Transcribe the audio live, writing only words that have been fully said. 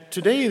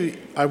today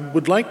I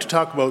would like to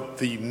talk about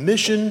the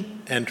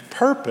mission and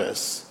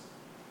purpose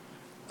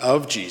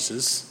of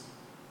Jesus,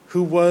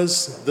 who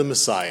was the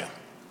Messiah.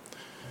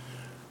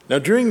 Now,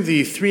 during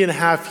the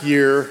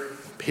 3.5-year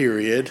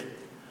period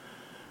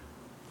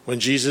when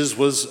Jesus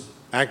was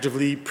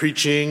actively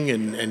preaching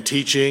and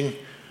teaching,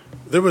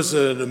 there was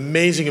an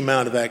amazing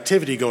amount of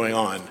activity going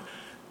on.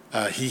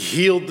 He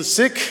healed the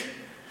sick,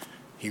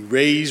 he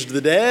raised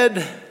the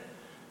dead,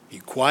 he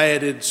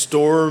quieted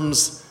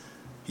storms,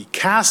 he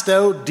cast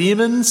out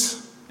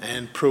demons,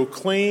 and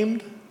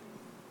proclaimed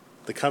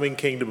the coming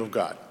kingdom of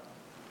God.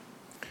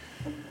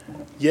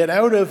 Yet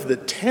out of the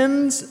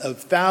tens of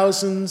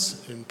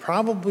thousands, and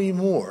probably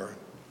more,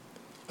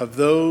 of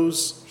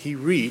those he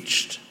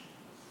reached,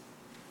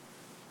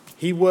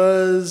 he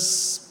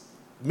was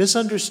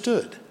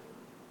misunderstood.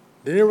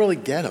 They didn't really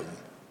get him.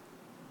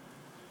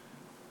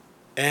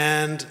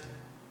 And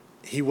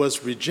he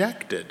was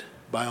rejected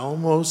by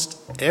almost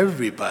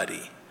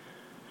everybody.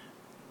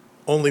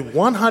 Only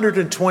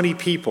 120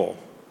 people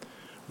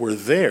were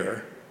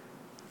there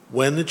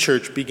when the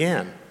church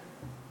began.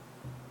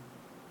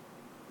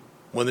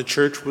 When the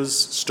church was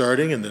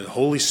starting and the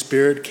Holy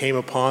Spirit came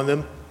upon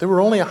them, there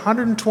were only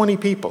 120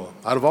 people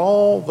out of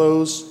all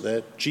those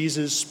that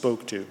Jesus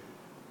spoke to.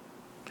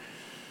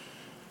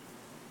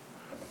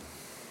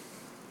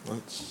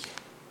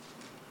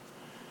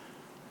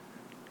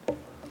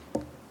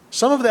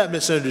 Some of that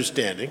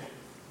misunderstanding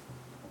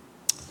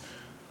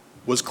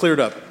was cleared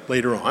up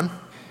later on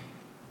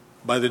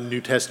by the New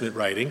Testament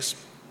writings,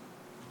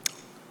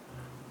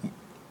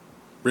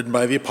 written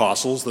by the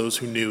apostles, those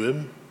who knew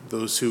him,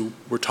 those who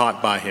were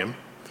taught by him.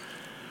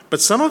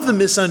 But some of the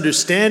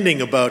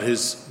misunderstanding about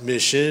his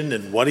mission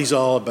and what he's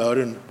all about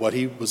and what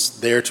he was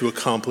there to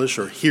accomplish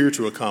or here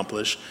to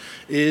accomplish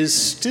is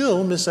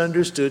still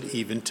misunderstood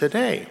even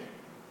today.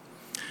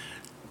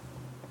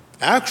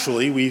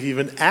 Actually, we've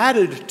even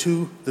added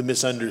to the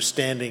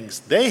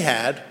misunderstandings they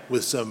had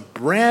with some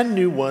brand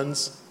new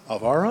ones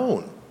of our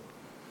own.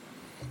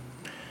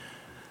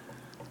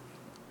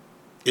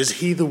 Is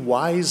he the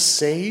wise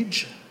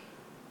sage?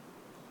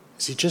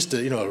 Is he just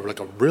like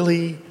a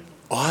really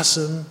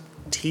awesome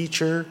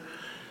teacher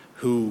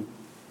who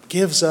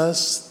gives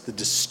us the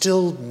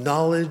distilled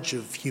knowledge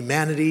of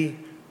humanity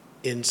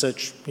in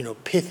such,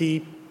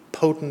 pithy,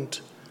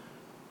 potent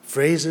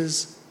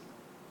phrases?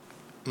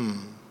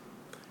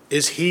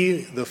 Is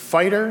he the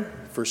fighter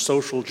for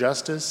social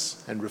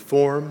justice and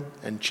reform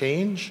and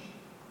change?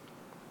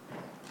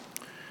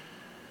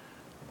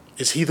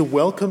 Is he the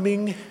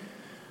welcoming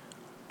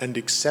and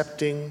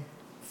accepting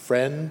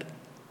friend?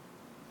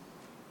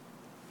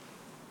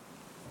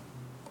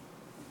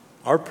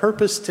 Our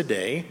purpose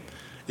today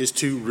is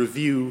to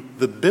review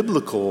the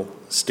biblical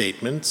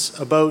statements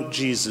about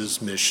Jesus'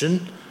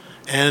 mission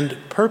and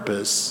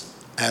purpose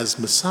as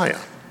Messiah.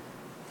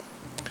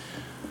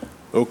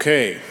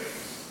 Okay.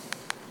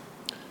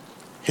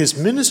 His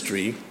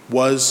ministry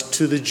was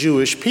to the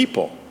Jewish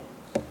people.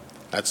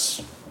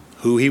 That's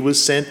who he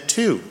was sent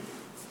to.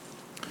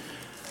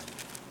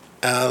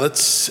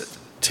 Let's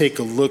take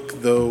a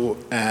look, though,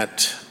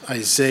 at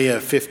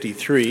Isaiah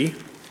 53.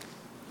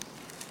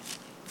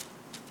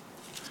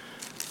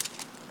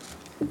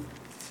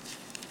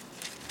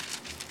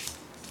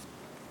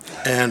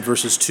 And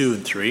verses 2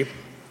 and 3.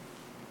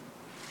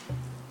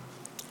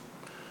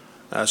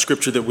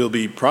 Scripture that we'll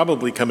be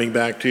probably coming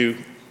back to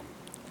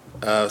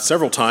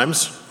several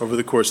times over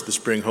the course of the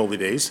spring holy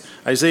days.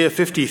 Isaiah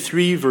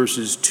 53,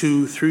 verses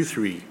 2 through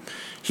 3.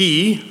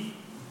 He,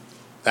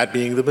 that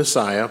being the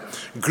Messiah,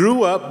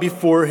 grew up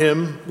before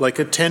him like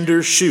a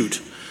tender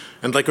shoot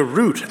and like a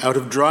root out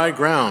of dry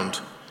ground.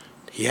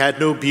 He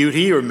had no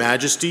beauty or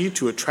majesty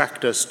to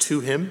attract us to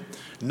him,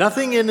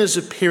 nothing in his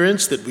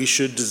appearance that we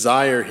should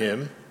desire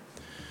him.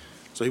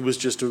 So he was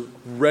just a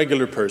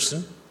regular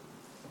person.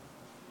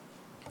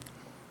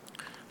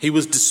 He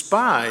was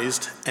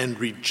despised and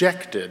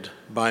rejected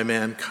by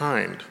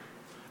mankind,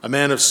 a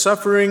man of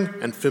suffering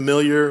and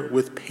familiar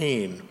with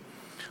pain.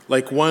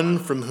 Like one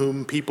from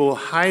whom people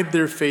hide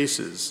their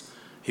faces,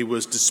 he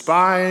was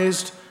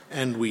despised,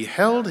 and we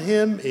held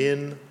him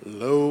in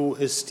low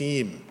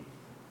esteem.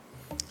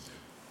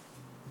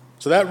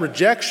 So that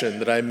rejection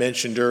that I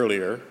mentioned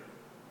earlier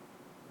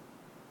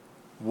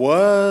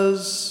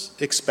was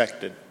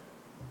expected.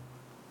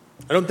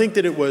 I don't think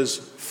that it was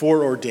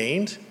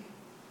foreordained.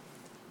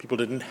 People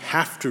didn't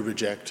have to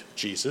reject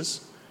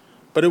Jesus,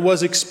 but it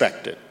was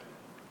expected.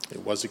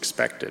 It was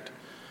expected.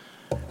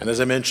 And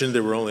as I mentioned,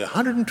 there were only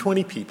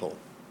 120 people.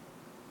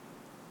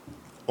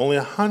 Only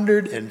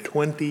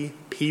 120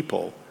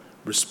 people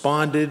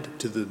responded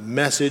to the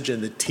message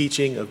and the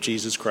teaching of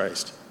Jesus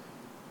Christ.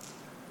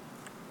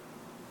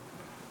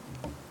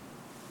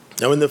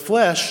 Now, in the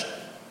flesh,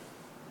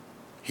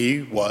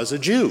 he was a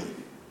Jew.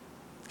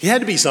 He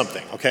had to be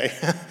something, okay?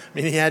 I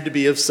mean, he had to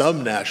be of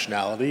some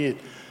nationality,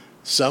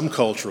 some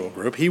cultural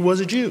group. He was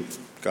a Jew,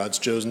 God's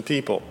chosen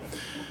people.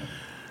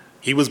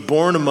 He was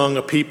born among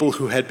a people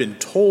who had been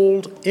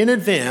told in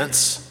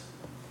advance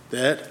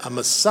that a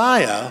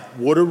Messiah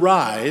would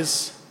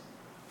arise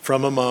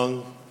from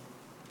among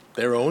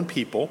their own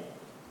people.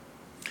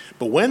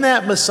 But when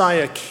that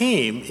Messiah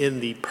came in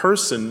the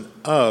person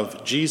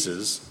of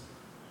Jesus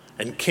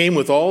and came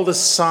with all the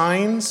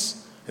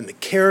signs and the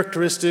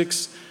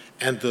characteristics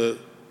and the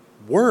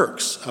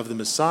works of the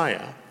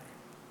Messiah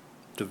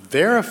to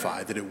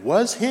verify that it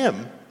was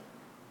him,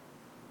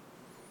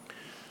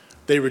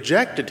 they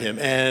rejected him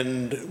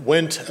and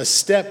went a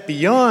step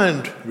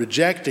beyond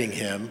rejecting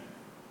him.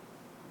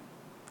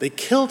 They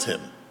killed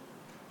him.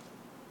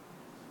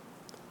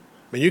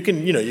 I mean, you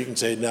can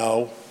say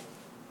no,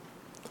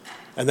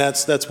 and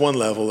that's one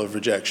level of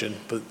rejection,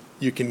 but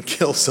you can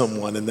kill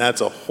someone, and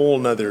that's a whole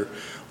nother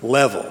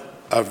level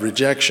of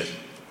rejection.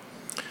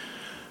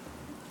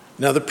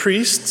 Now, the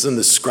priests and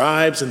the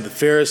scribes and the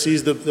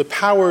Pharisees, the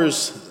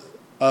powers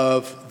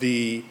of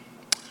the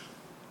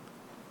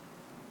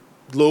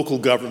local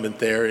government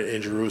there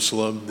in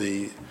Jerusalem,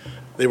 they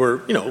were,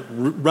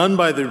 run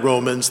by the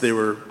Romans. They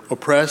were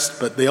oppressed,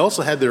 but they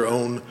also had their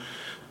own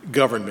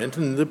government,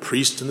 and the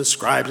priests and the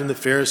scribes and the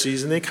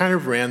Pharisees, and they kind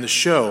of ran the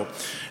show.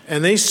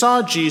 And they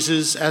saw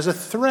Jesus as a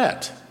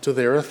threat to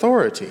their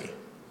authority.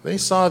 They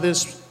saw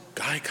this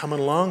guy coming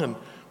along and,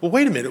 well,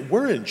 wait a minute,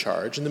 we're in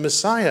charge, and the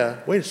Messiah,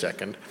 wait a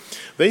second.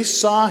 They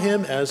saw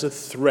him as a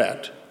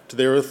threat to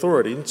their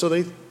authority, and so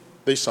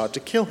they sought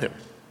to kill him.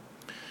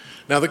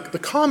 Now, the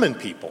common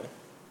people,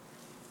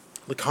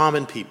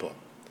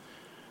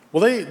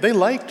 well, they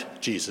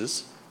liked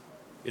Jesus,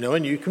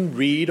 and you can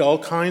read all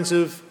kinds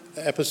of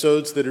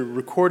episodes that are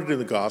recorded in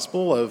the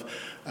gospel of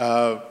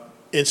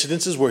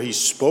incidences where he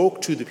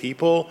spoke to the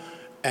people,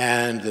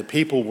 and the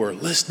people were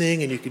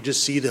listening, and you could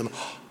just see them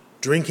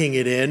drinking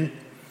it in.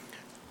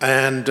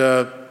 And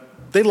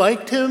they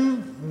liked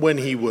him when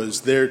he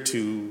was there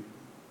to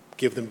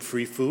give them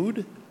free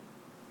food.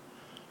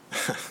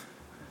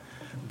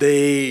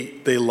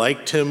 They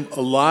liked him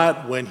a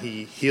lot when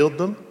he healed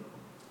them,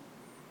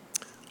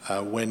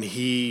 when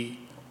he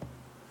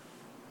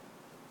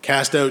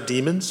cast out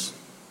demons,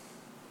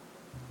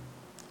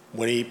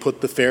 when he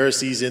put the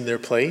Pharisees in their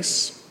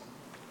place.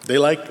 They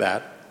liked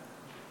that.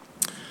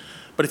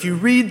 But if you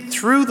read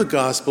through the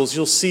Gospels,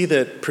 you'll see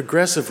that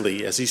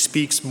progressively, as he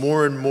speaks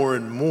more and more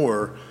and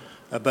more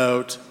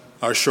about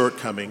our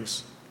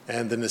shortcomings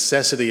and the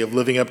necessity of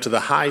living up to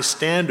the high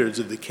standards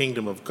of the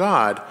kingdom of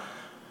God,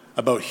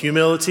 about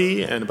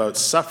humility and about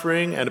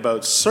suffering and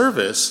about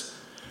service,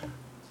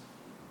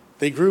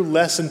 they grew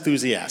less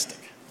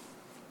enthusiastic.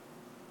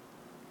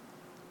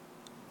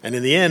 And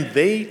in the end,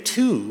 they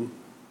too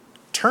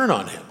turn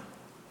on him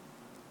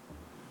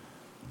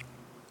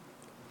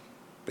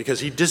because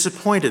he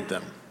disappointed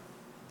them.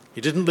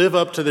 He didn't live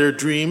up to their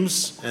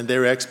dreams and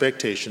their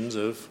expectations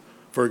of,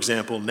 for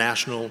example,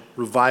 national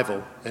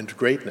revival and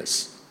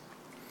greatness.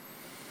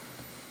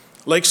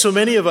 Like so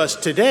many of us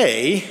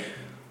today,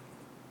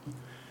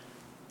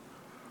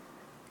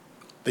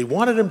 they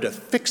wanted him to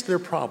fix their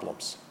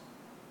problems.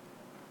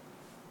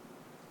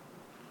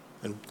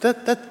 And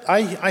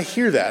I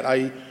hear that.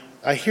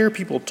 I hear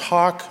people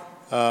talk,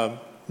 not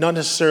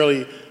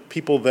necessarily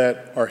people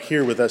that are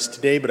here with us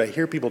today, but I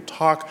hear people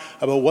talk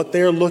about what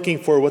they're looking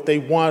for, what they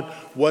want,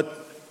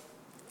 what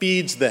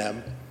feeds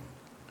them.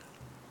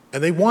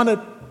 And they want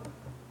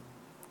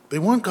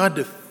God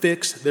to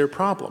fix their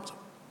problems.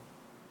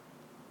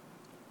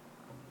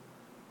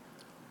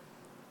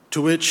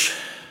 To which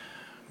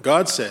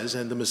God says,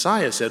 and the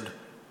Messiah said,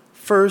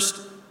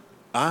 first,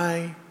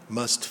 I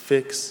must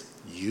fix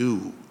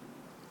you.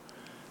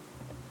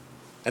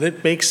 And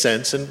it makes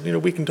sense,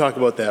 and we can talk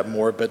about that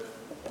more, but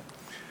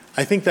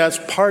I think that's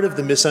part of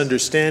the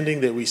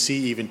misunderstanding that we see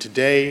even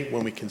today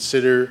when we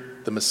consider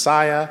the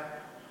Messiah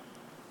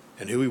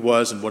and who he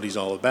was and what he's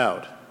all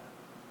about.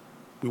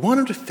 We want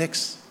him to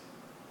fix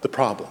the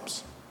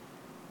problems.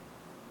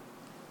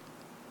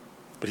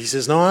 But he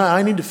says, no,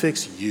 I need to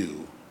fix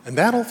you, and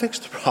that'll fix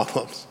the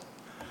problems.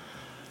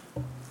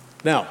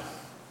 Now,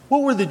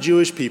 what were the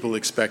Jewish people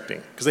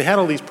expecting? Because they had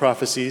all these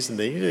prophecies and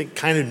they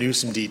kind of knew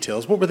some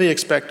details. What were they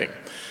expecting?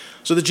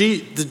 So the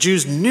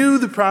Jews knew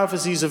the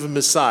prophecies of a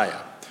Messiah.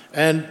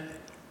 And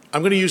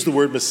I'm going to use the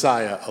word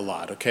Messiah a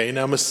lot, okay?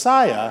 Now,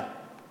 Messiah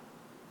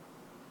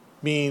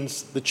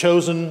means the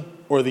chosen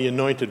or the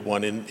anointed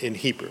one in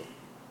Hebrew.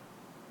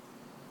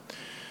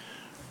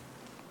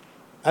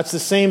 That's the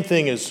same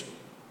thing as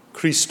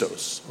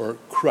Christos or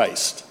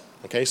Christ,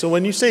 okay? So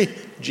when you say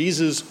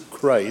Jesus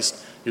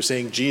Christ, you're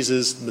saying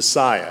Jesus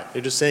Messiah.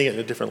 You're just saying it in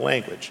a different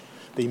language.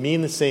 They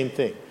mean the same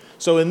thing.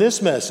 So in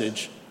this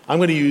message, I'm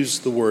going to use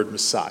the word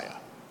Messiah.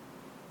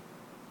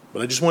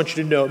 But I just want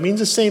you to know it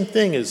means the same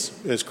thing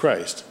as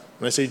Christ.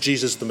 When I say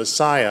Jesus the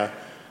Messiah,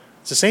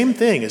 it's the same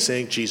thing as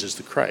saying Jesus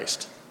the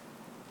Christ.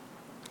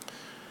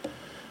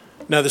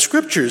 Now, the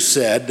scriptures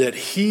said that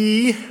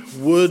he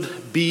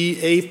would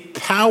be a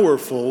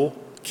powerful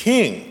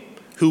king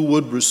who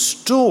would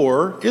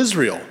restore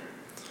Israel,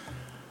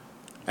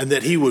 and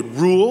that he would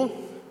rule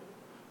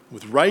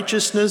with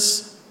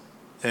righteousness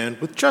and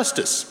with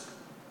justice.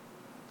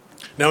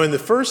 Now, in the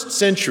first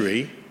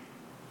century,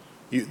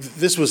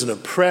 this was an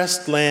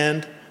oppressed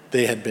land.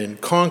 They had been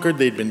conquered.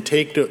 They'd been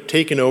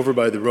taken over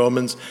by the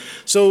Romans.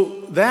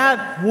 So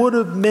that would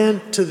have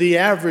meant to the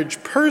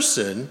average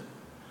person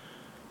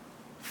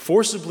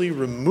forcibly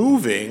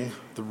removing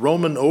the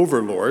Roman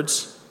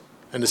overlords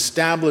and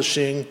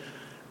establishing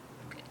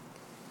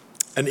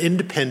an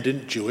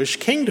independent Jewish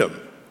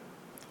kingdom,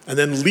 and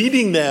then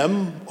leading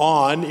them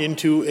on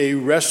into a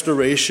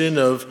restoration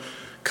of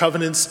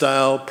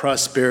covenant-style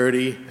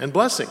prosperity and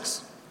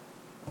blessings.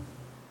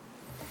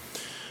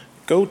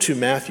 Go to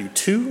Matthew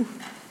 2.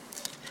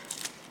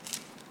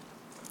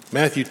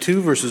 Matthew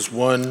 2, verses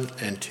 1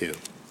 and 2.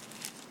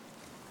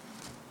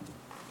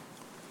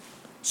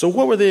 So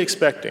what were they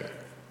expecting?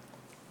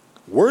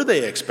 Were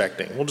they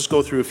expecting? We'll just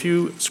go through a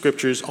few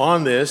scriptures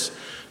on this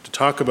to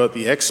talk about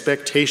the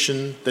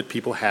expectation that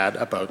people had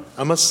about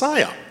a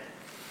Messiah.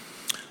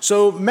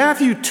 So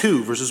Matthew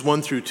 2, verses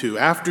 1 through 2.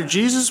 After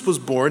Jesus was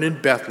born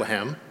in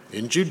Bethlehem,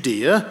 in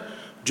Judea,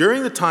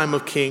 during the time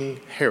of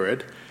King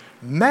Herod,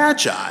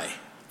 Magi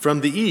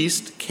from the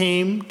east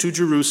came to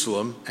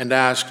Jerusalem and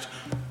asked,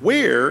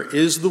 "Where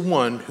is the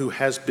one who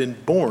has been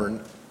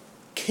born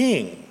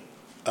King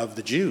of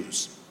the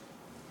Jews?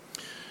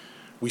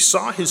 We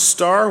saw his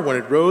star when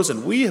it rose,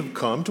 and we have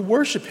come to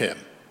worship him."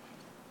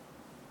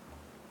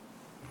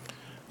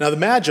 Now the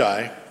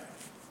Magi,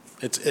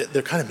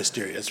 they're kind of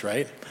mysterious,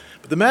 right?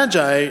 But the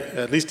Magi,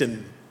 at least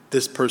in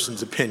this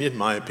person's opinion,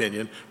 my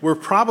opinion, were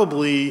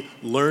probably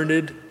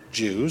learned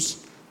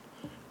Jews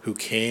who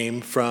came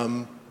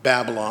from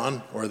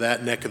Babylon or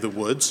that neck of the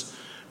woods.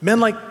 Men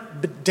like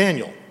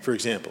Daniel, for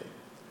example.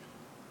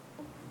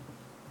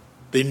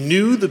 They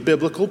knew the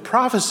biblical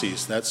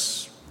prophecies.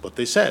 That's what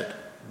they said.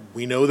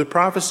 We know the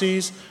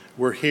prophecies.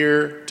 We're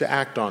here to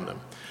act on them.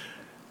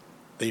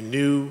 They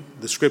knew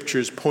the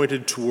scriptures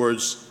pointed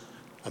towards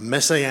a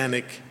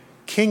messianic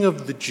king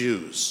of the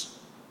Jews.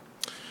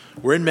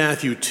 We're in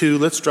Matthew 2.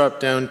 Let's drop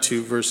down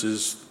to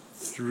verses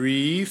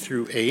 3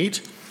 through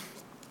 8.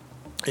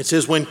 It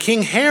says, "When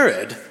King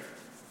Herod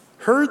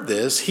heard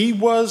this, he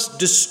was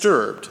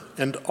disturbed,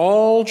 and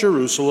all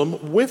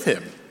Jerusalem with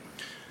him.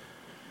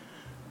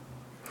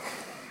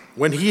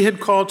 When he had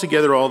called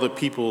together all the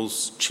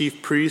people's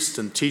chief priests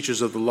and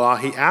teachers of the law,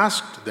 he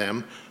asked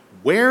them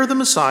where the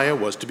Messiah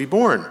was to be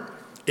born.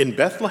 "In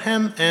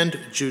Bethlehem and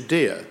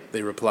Judea,"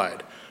 they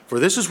replied, "for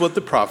this is what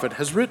the prophet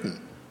has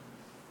written.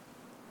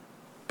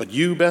 But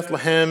you,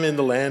 Bethlehem, in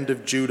the land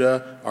of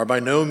Judah, are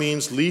by no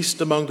means least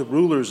among the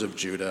rulers of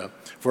Judah,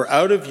 for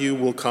out of you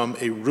will come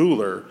a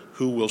ruler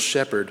who will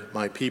shepherd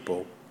my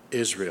people,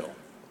 Israel."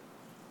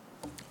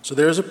 So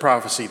there's a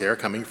prophecy there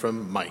coming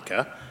from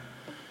Micah.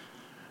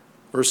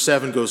 Verse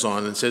 7 goes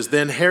on and says,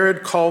 "Then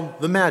Herod called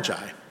the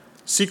Magi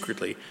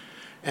secretly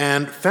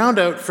and found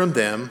out from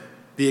them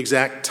the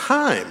exact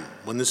time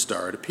when the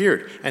star had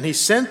appeared. And he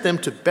sent them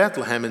to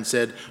Bethlehem and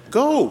said,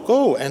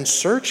 Go and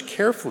search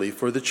carefully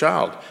for the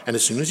child. And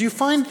as soon as you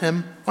find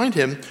him,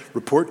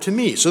 report to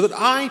me, so that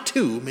I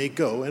too may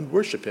go and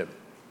worship him."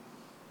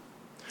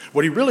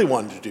 What he really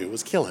wanted to do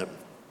was kill him.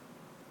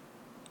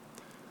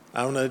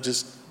 I want to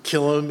just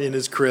kill him in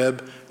his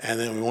crib, and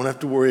then we won't have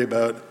to worry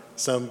about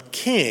some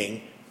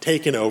king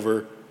taking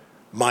over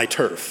my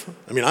turf.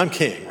 I mean, I'm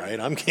king, right?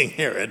 I'm King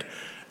Herod.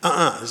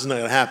 This is not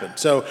going to happen.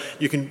 So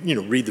you can,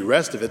 read the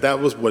rest of it. That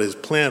was what his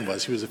plan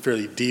was. He was a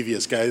fairly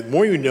devious guy. The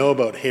more you know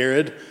about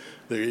Herod,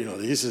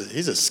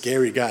 he's a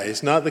scary guy.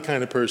 He's not the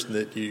kind of person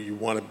that you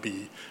want to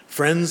be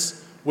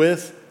friends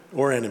with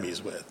or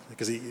enemies with,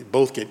 because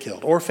both get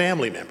killed, or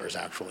family members,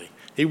 actually.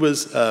 He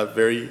was a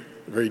very,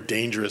 very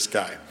dangerous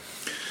guy.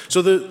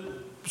 So the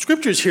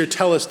scriptures here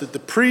tell us that the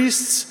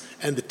priests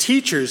and the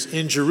teachers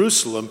in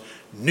Jerusalem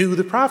knew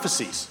the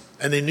prophecies.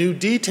 And they knew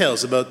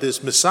details about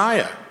this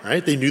Messiah,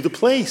 right? They knew the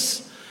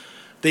place.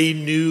 They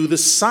knew the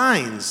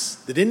signs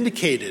that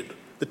indicated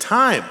the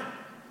time.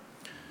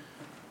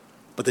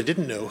 But they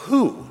didn't know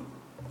who,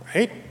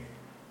 right?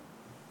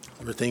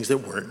 There were things that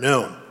weren't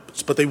known.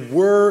 But they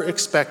were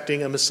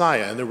expecting a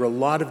Messiah, and there were a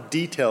lot of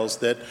details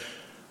that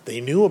they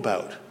knew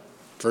about.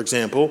 For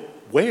example,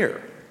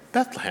 where?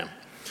 Bethlehem.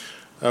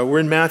 We're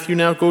in Matthew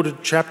now. Go to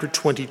chapter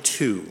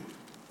 22.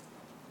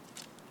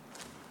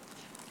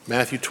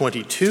 Matthew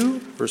 22,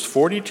 verse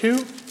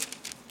 42.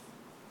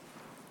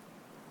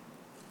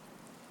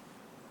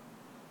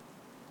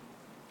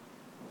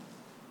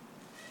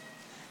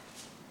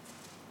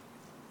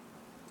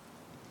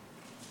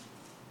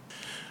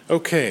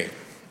 Okay,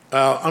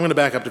 I'm going to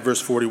back up to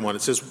verse 41.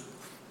 It says,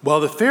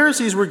 "While the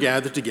Pharisees were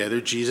gathered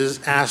together, Jesus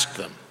asked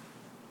them,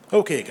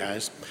 'Okay,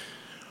 guys,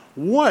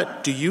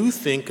 what do you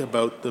think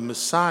about the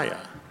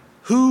Messiah?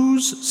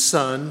 Whose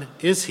son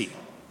is he?'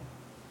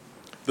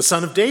 'The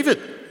son of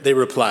David,' they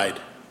replied."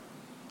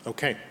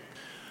 Okay.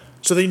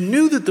 So they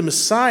knew that the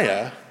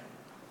Messiah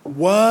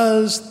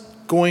was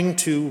going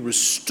to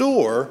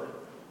restore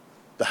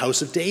the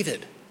house of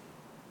David,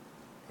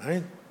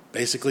 right?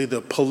 Basically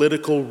the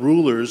political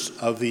rulers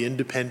of the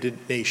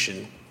independent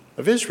nation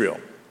of Israel.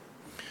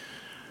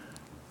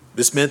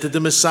 This meant that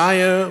the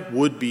Messiah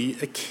would be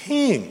a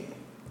king,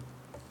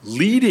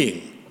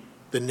 leading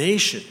the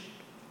nation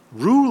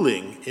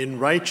ruling in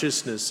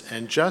righteousness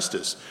and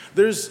justice.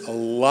 There's a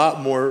lot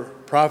more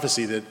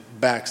prophecy that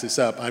backs this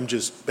up. I'm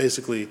just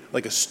basically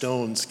like a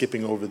stone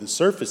skipping over the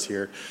surface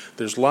here.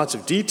 There's lots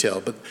of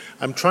detail, but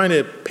I'm trying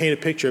to paint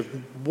a picture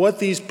of what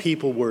these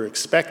people were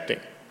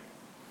expecting,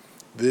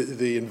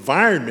 the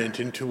environment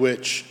into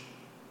which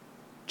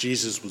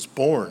Jesus was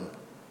born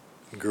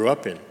and grew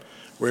up in.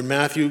 We're in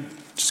Matthew,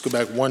 just go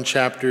back one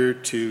chapter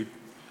to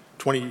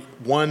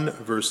 21,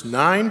 verse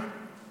 9.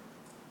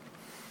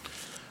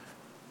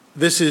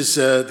 This is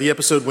the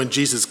episode when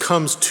Jesus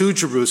comes to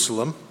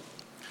Jerusalem,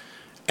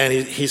 and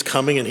he's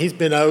coming, and he's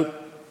been out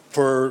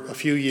for a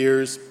few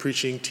years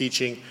preaching,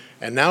 teaching,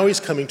 and now he's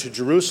coming to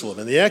Jerusalem.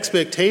 And the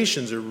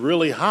expectations are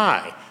really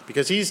high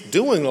because he's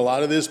doing a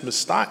lot of this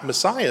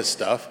Messiah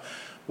stuff.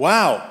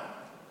 Wow,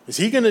 is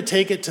he going to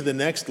take it to the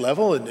next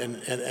level?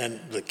 And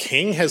the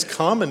king has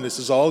come, and this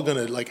is all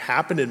going to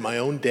happen in my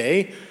own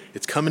day?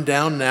 It's coming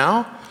down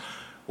now?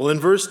 Well, in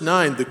verse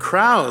 9, the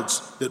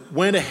crowds that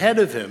went ahead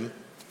of him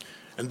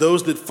and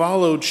those that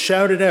followed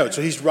shouted out.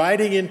 So he's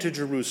riding into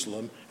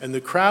Jerusalem, and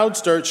the crowd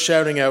starts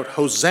shouting out,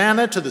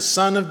 "Hosanna to the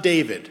Son of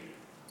David,"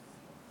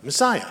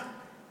 Messiah.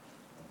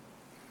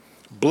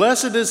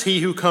 "Blessed is he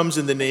who comes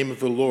in the name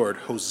of the Lord.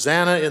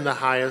 Hosanna in the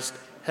highest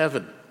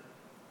heaven."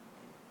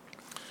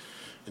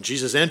 And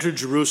Jesus entered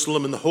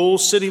Jerusalem, and the whole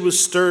city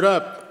was stirred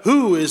up.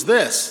 "Who is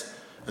this?"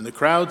 And the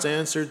crowds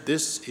answered,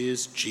 "This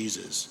is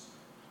Jesus,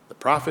 the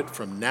prophet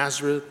from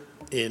Nazareth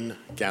in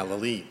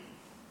Galilee."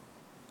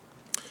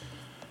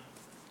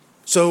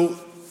 So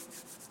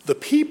the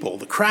people,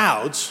 the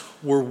crowds,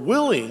 were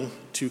willing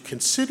to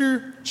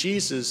consider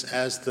Jesus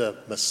as the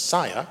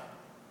Messiah,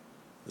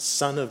 the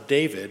Son of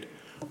David,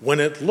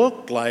 when it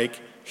looked like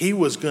he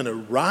was going to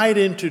ride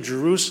into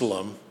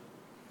Jerusalem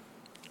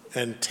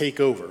and take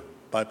over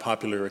by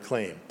popular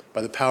acclaim,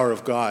 by the power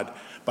of God,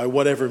 by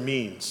whatever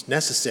means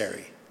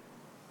necessary.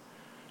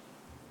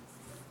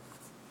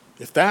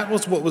 If that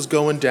was what was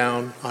going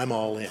down, I'm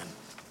all in.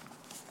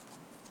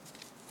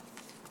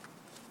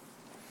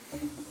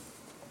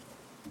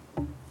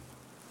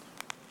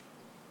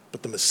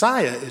 But the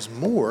Messiah is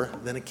more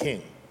than a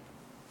king.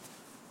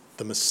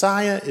 The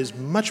Messiah is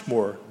much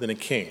more than a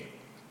king.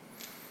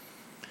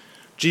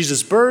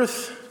 Jesus'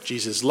 birth,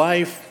 Jesus'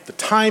 life, the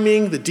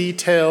timing, the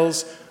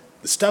details,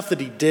 the stuff that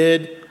he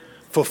did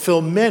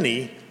fulfill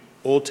many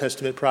Old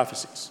Testament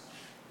prophecies.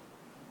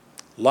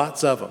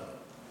 Lots of them.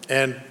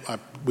 And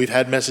we've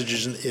had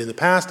messages in the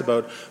past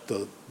about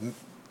the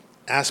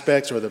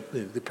aspects or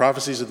the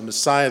prophecies of the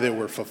Messiah that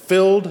were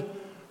fulfilled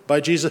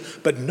by Jesus,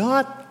 but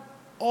not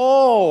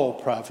all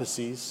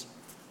prophecies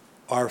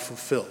are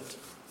fulfilled.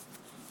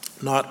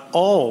 Not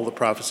all the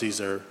prophecies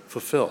are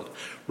fulfilled.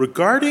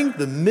 Regarding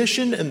the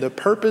mission and the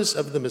purpose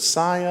of the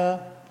Messiah,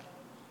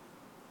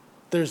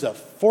 there's a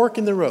fork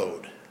in the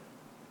road.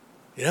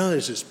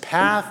 There's this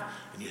path,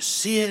 and you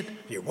see it, and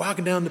you're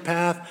walking down the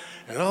path,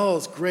 and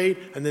it's great,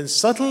 and then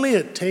suddenly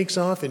it takes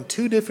off in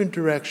two different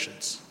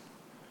directions.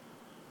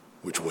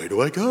 Which way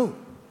do I go?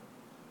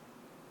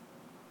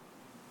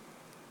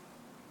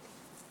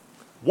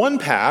 One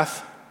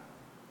path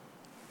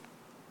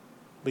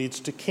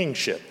leads to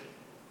kingship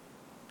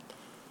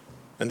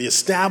and the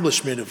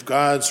establishment of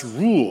God's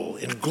rule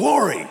in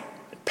glory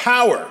and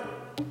power.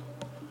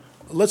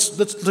 Let's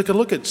take a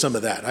look at some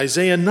of that.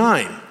 Isaiah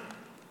 9.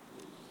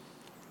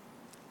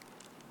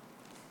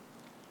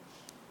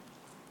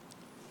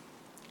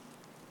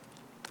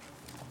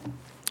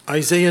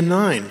 Isaiah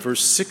 9,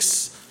 verse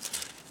 6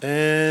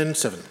 and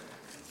 7.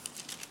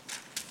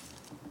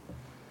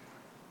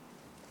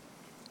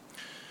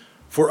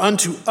 "For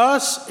unto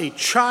us a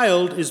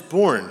child is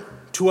born,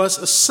 to us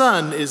a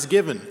son is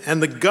given,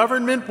 and the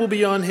government will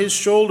be on his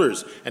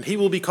shoulders, and he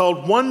will be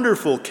called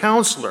Wonderful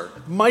Counselor,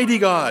 Mighty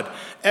God,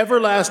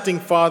 Everlasting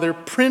Father,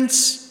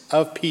 Prince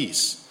of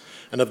Peace.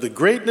 And of the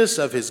greatness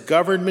of his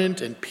government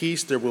and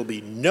peace there will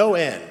be no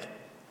end.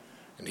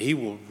 And he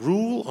will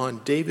rule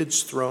on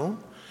David's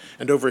throne,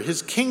 and over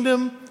his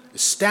kingdom,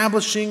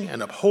 establishing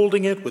and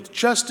upholding it with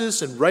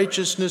justice and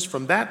righteousness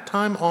from that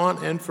time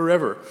on and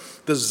forever.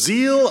 The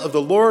zeal of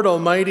the Lord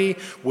Almighty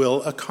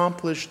will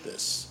accomplish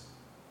this."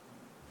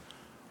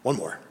 One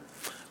more.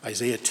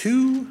 Isaiah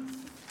 2,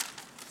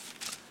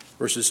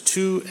 verses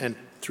 2 and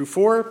through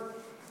 4.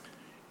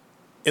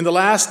 "In the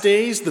last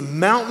days, the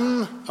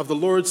mountain of the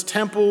Lord's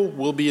temple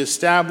will be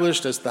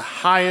established as the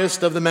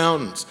highest of the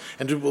mountains,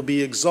 and it will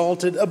be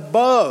exalted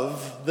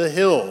above the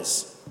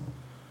hills.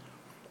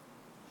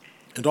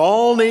 And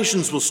all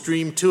nations will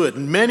stream to it,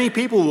 and many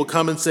people will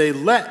come and say,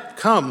 let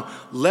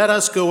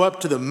us go up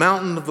to the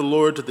mountain of the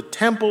Lord, to the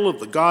temple of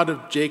the God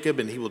of Jacob,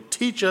 and he will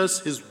teach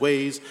us his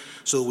ways,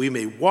 so that we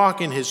may walk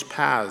in his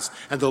paths.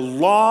 And the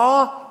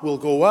law will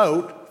go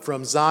out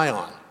from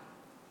Zion.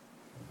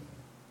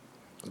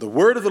 The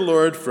word of the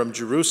Lord from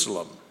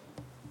Jerusalem."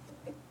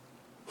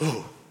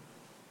 Oh,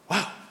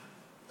 wow,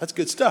 that's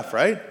good stuff,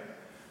 right?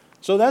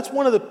 So that's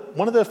one of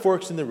the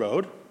forks in the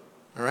road,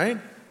 all right?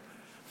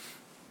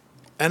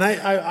 And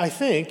I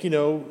think,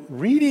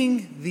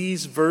 reading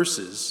these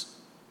verses,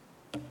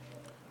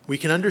 we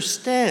can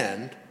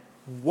understand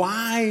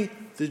why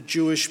the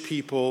Jewish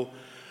people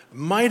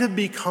might have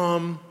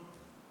become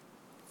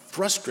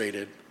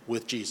frustrated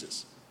with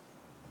Jesus.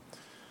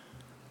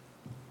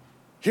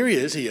 Here he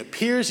is, he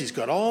appears, he's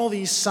got all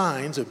these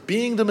signs of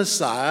being the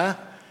Messiah.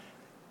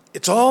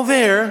 It's all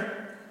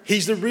there.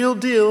 He's the real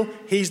deal.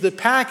 He's the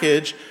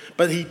package,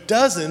 but he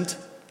doesn't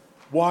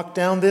walk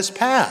down this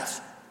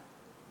path.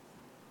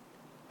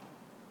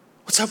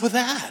 What's up with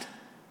that?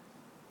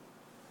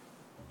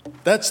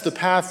 That's the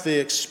path they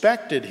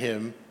expected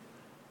him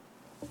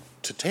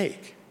to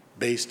take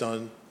based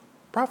on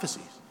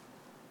prophecies.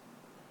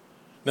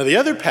 Now, the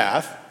other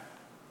path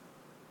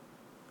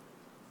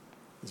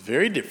is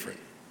very different.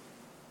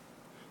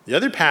 The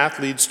other path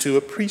leads to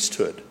a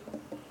priesthood,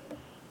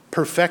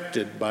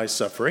 perfected by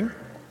suffering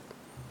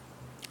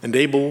and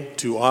able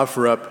to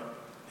offer up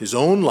his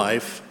own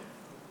life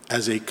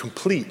as a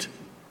complete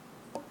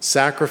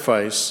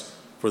sacrifice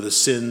for the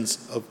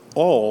sins of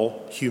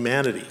all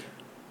humanity.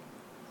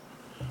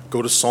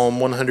 Go to Psalm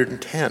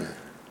 110.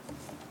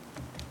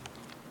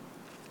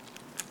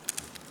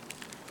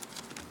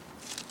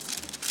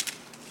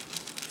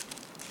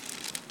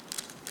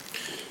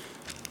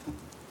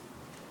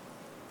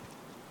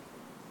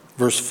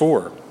 Verse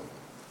 4.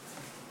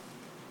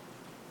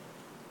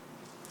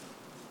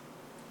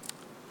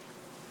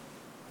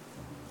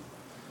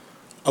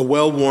 A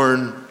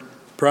well-worn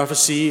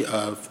prophecy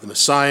of the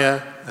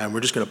Messiah, and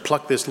we're just going to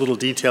pluck this little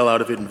detail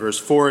out of it in verse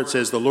 4. It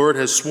says, "The Lord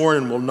has sworn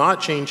and will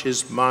not change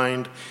his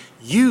mind.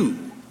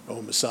 You,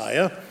 O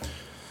Messiah,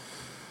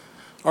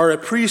 are a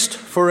priest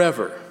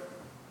forever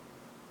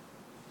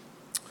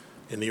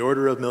in the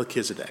order of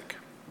Melchizedek."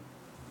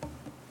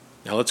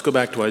 Now let's go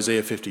back to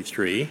Isaiah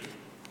 53.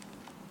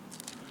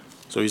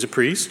 So he's a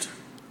priest.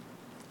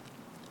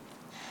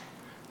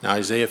 Now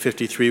Isaiah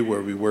 53,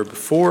 where we were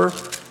before.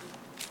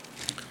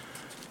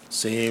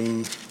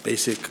 Same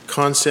basic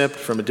concept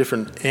from a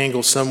different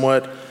angle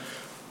somewhat.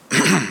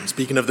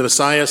 Speaking of the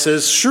Messiah,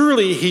 says,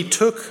 "Surely he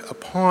took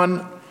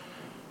upon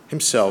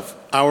himself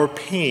our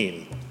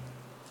pain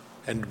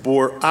and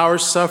bore our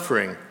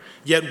suffering.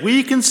 Yet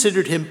we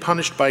considered him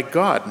punished by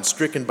God and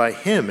stricken by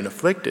him and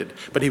afflicted.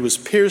 But he was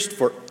pierced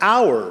for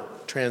our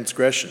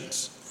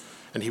transgressions,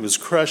 and he was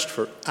crushed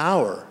for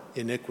our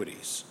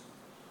iniquities."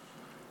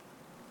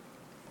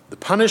 The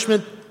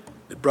punishment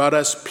that brought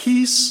us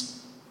peace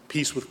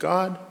with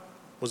God,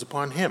 was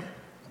upon him.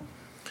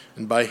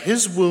 And by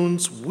his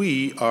wounds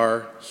we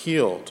are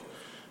healed.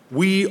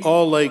 We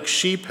all like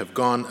sheep have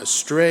gone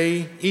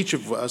astray. Each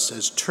of us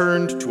has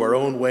turned to our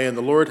own way, and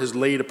the Lord has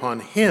laid upon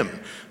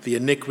him the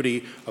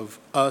iniquity of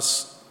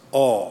us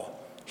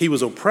all. He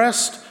was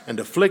oppressed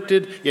and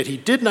afflicted, yet he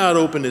did not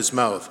open his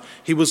mouth.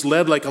 He was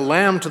led like a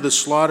lamb to the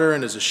slaughter,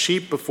 and as a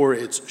sheep before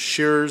its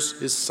shearers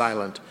is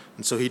silent.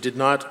 And so he did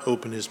not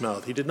open his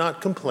mouth. He did not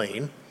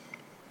complain.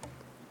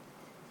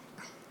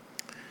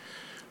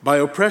 By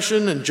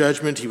oppression and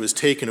judgment he was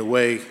taken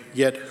away,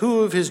 yet who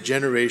of his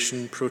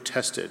generation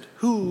protested?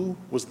 Who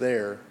was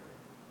there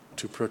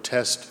to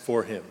protest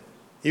for him?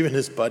 Even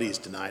his buddies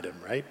denied him,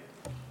 right?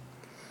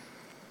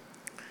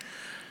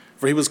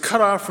 For he was cut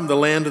off from the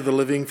land of the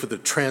living. For the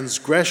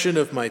transgression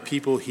of my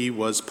people he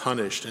was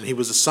punished. And he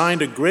was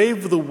assigned a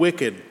grave with the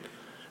wicked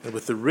and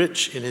with the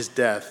rich in his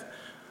death,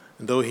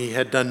 and though he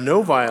had done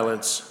no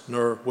violence,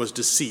 nor was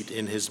deceit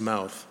in his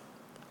mouth.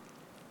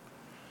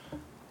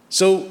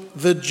 So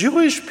the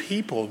Jewish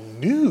people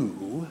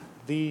knew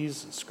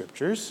these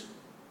scriptures,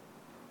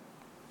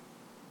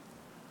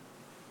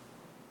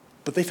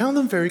 but they found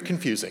them very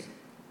confusing.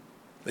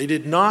 They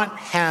did not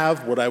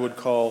have what I would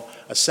call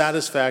a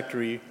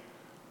satisfactory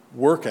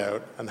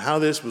workout on how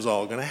this was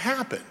all going to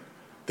happen.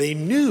 They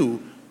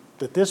knew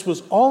that this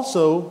was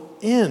also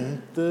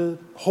in the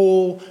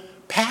whole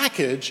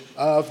package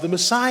of the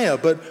Messiah,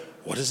 but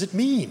what does it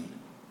mean?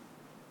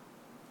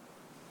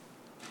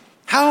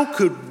 How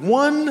could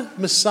one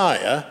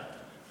Messiah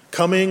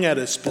coming at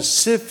a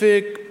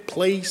specific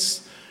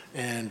place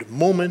and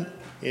moment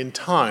in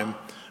time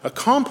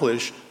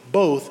accomplish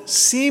both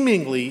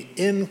seemingly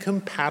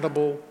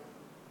incompatible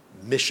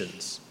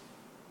missions?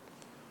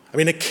 I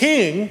mean, a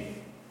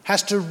king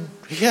has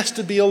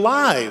to be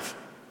alive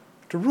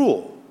to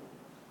rule.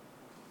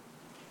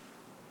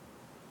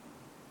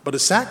 But a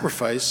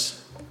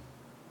sacrifice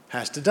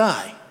has to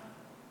die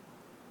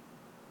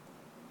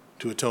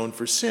to atone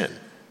for sin.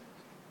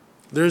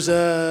 There's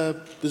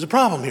a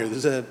problem here.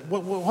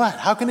 What?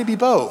 How can it be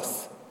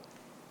both?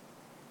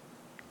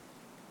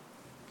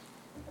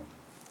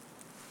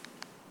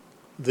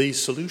 The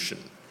solution.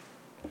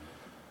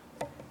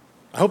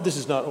 I hope this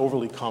is not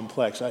overly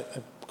complex. I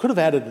could have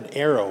added an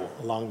arrow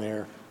along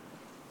there.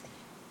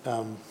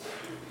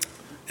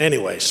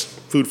 Anyways,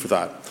 food for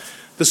thought.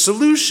 The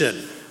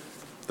solution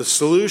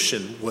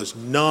was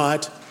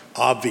not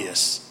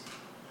obvious.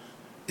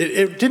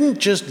 It didn't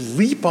just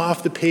leap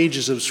off the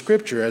pages of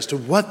Scripture as to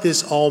what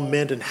this all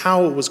meant and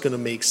how it was going to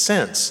make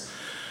sense.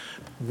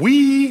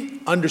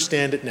 We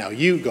understand it now.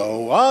 You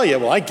go, oh yeah,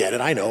 well I get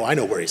it. I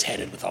know where he's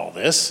headed with all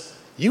this.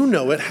 You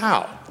know it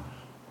how?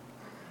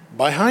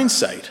 By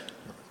hindsight.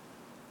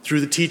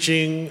 through the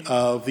teaching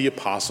of the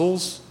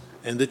apostles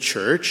and the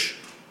church.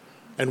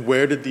 And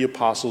where did the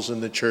apostles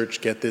and the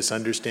church get this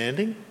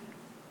understanding?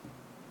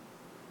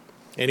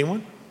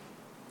 Anyone?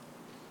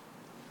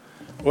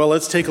 Well,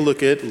 let's take a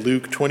look at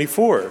Luke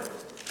 24.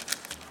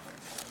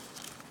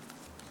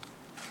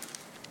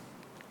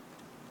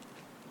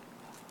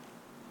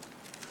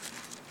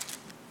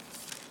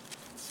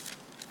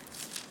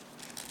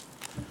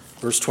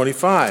 Verse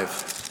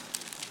 25.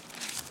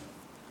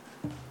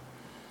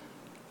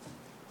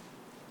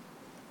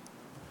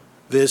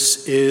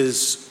 This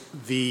is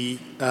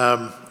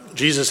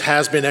Jesus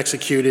has been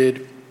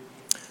executed.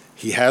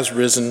 He has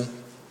risen.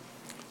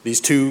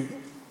 These two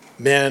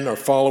men or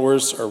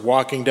followers are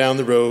walking down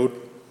the road,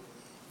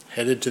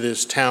 headed to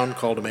this town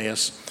called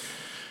Emmaus.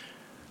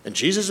 And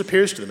Jesus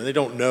appears to them, and they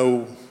don't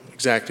know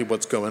exactly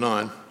what's going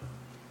on.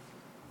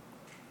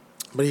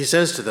 But he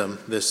says to them,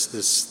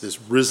 this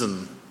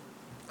risen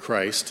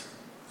Christ,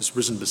 this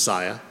risen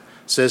Messiah,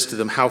 says to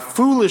them, "How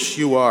foolish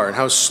you are, and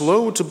how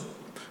slow to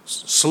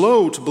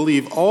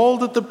believe all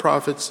that the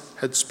prophets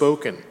had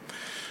spoken.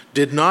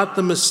 Did not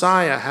the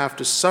Messiah have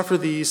to suffer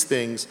these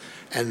things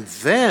and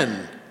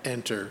then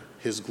enter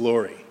his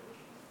glory?"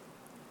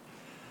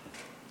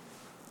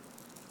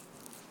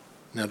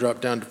 Now drop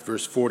down to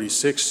verse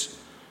 46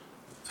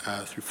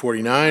 through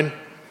 49.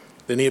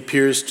 Then he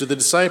appears to the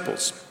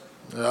disciples.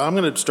 I'm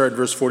going to start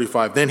verse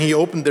 45. Then he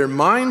opened their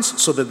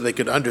minds so that they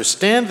could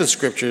understand the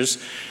scriptures,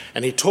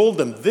 and he told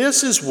them,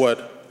 "This is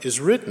what is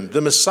written.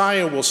 The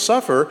Messiah will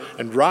suffer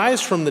and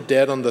rise from the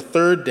dead on the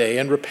third day,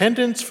 and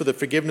repentance for the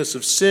forgiveness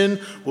of sin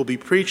will be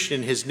preached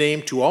in his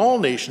name to all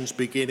nations,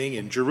 beginning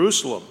in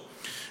Jerusalem.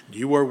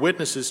 You are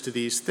witnesses to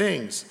these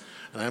things,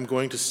 and I am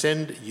going to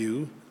send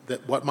you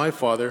that what my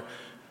Father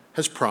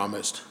has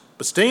promised.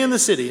 But stay in the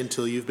city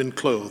until you've been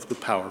clothed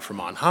with power from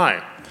on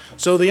high."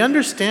 So the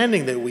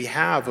understanding that we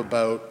have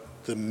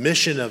about the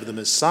mission of the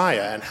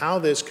Messiah and how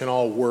this can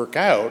all work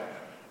out,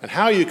 and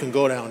how you can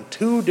go down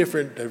two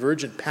different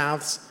divergent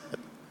paths,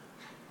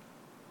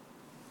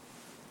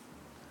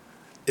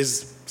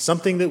 is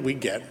something that we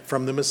get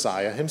from the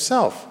Messiah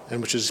himself,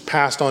 and which is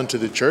passed on to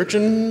the church,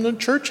 and the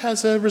church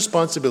has a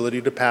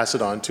responsibility to pass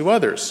it on to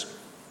others.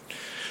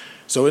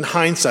 So in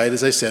hindsight,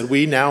 as I said,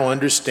 we now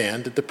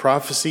understand that the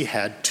prophecy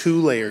had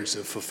two layers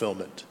of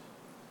fulfillment.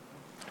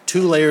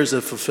 Two layers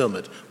of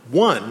fulfillment.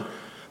 One,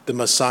 the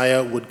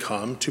Messiah would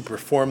come to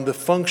perform the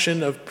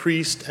function of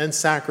priest and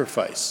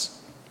sacrifice.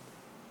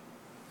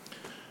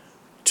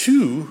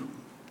 Two,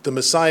 the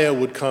Messiah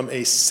would come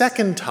a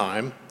second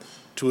time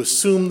to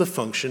assume the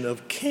function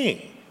of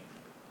king,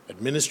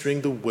 administering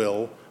the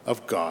will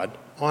of God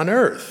on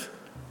earth.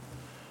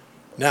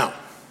 Now,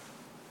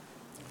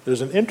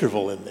 there's an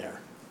interval in there.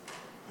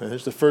 And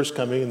there's the first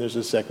coming and there's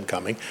the second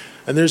coming,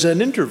 and there's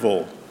an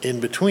interval in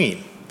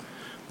between.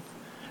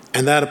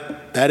 And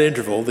that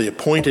interval, the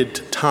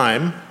appointed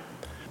time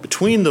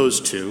between those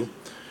two,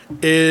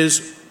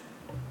 is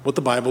what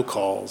the Bible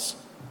calls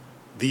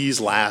these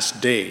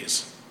last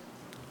days.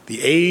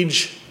 The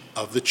age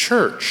of the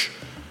church.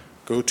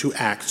 Go to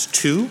Acts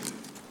 2.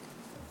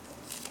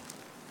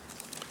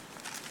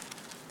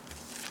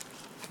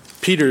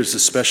 Peter's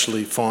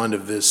especially fond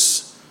of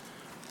this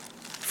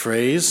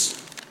phrase.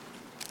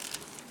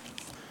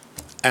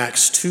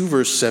 Acts 2,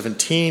 verse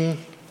 17.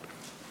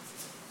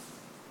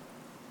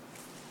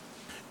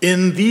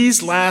 In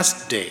these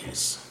last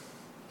days.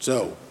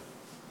 So,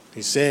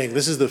 he's saying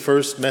this is the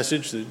first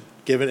message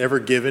ever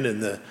given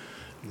in the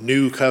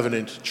New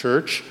Covenant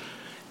church.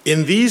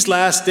 In these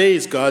last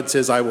days, God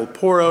says, I will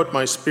pour out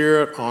my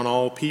Spirit on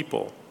all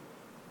people.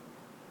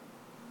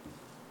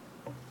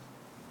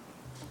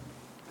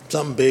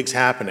 Something big's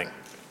happening.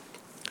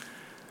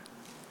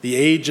 The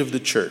age of the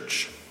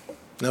church.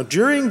 Now,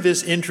 during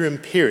this interim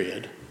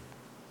period,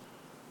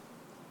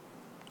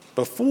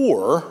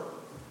 before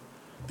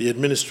the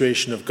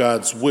administration of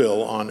God's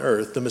will on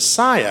earth, the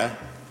Messiah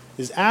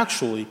is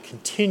actually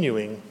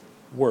continuing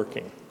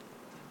working.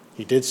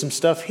 He did some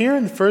stuff here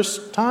in the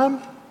first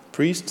time,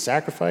 priest,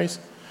 sacrifice.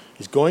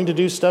 He's going to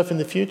do stuff in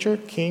the future,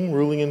 king,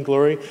 ruling in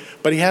glory,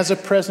 but he has a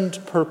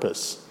present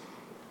purpose.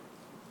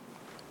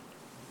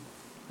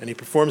 And he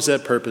performs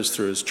that purpose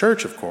through his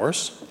church, of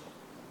course.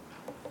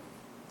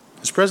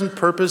 His present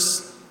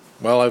purpose,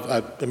 well,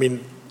 I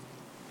mean,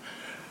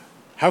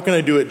 how can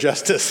I do it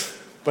justice?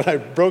 But I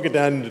broke it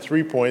down into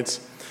 3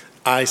 points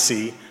I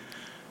see.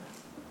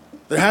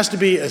 There has to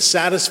be a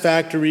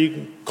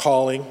satisfactory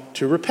calling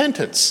to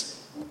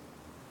repentance.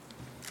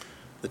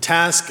 The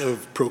task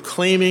of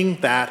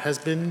proclaiming that has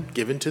been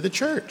given to the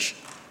church.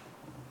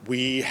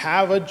 We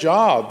have a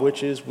job,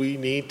 which is we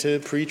need to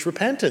preach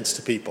repentance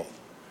to people.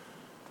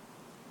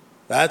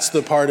 That's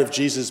the part of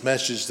Jesus'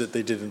 message that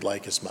they didn't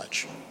like as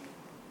much.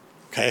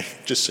 Okay,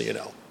 just so you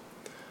know.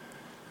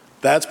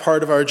 That's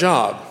part of our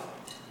job.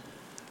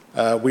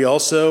 We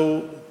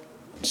also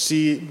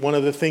see one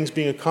of the things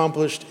being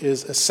accomplished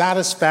is a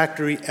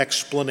satisfactory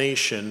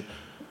explanation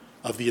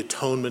of the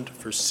atonement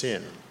for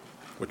sin,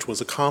 which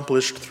was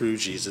accomplished through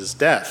Jesus'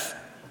 death.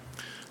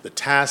 The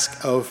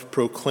task of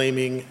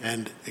proclaiming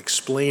and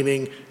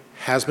explaining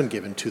has been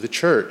given to the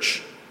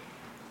church.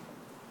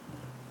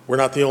 We're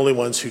not the only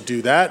ones who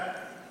do that.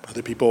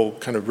 Other people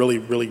kind of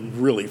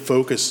really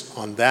focus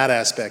on that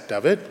aspect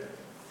of it.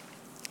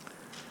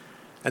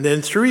 And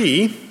then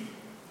 3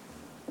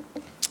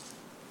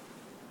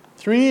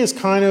 is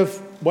kind of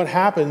what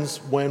happens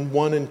when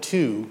 1 and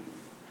 2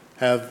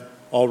 have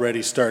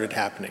already started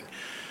happening.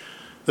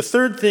 The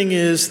third thing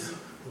is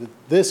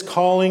this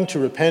calling to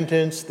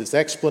repentance, this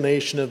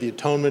explanation of the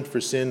atonement for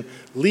sin,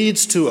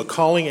 leads to a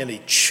calling and a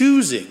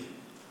choosing.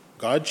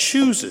 God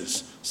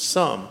chooses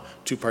some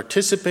to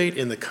participate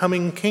in the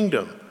coming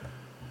kingdom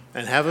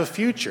and have a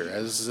future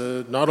as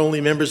not only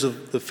members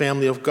of the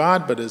family of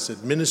God, but as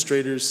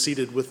administrators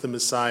seated with the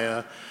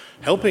Messiah,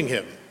 helping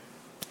him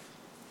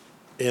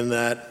in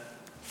that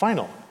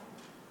final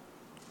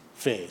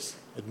phase,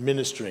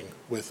 administering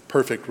with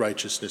perfect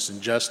righteousness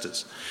and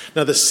justice.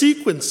 Now, the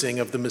sequencing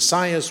of the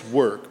Messiah's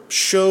work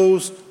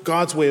shows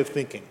God's way of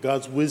thinking,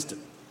 God's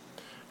wisdom,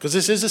 because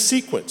this is a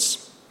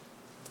sequence.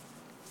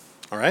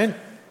 All right?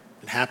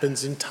 It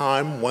happens in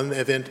time, one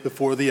event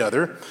before the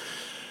other.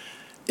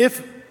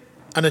 If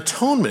an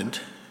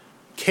atonement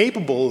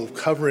capable of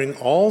covering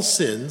all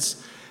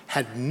sins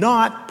had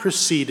not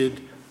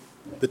preceded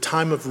the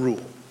time of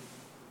rule.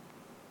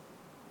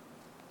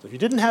 So if you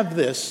didn't have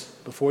this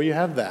before you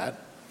have that,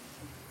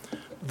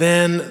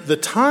 then the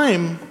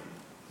time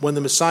when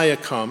the Messiah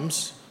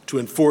comes to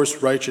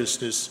enforce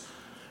righteousness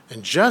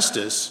and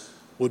justice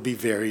would be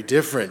very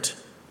different.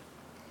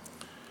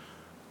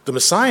 The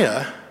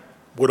Messiah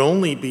would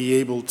only be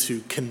able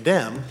to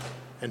condemn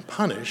and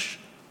punish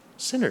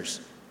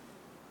sinners.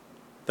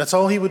 That's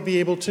all he would be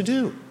able to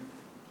do.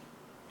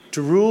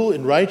 To rule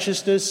in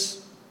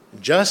righteousness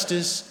and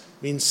justice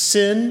means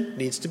sin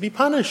needs to be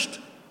punished.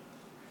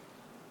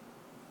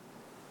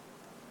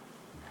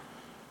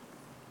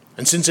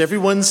 And since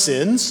everyone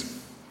sins,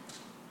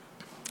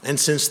 and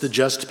since the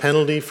just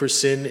penalty for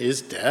sin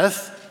is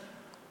death,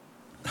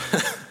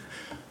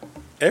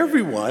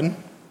 everyone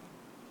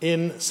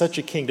in such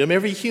a kingdom,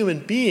 every human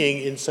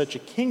being in such a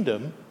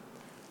kingdom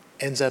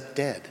ends up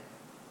dead.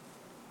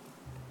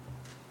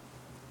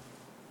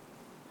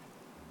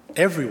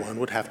 Everyone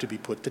would have to be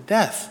put to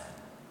death.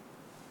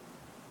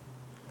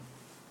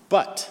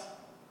 But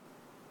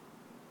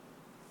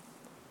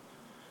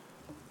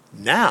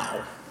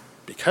now,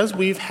 because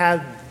we've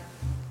had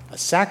a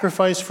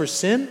sacrifice for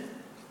sin,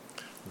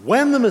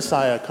 when the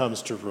Messiah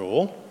comes to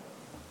rule,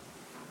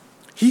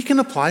 he can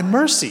apply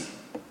mercy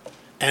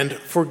and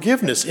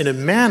forgiveness in a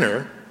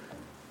manner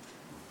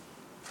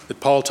that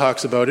Paul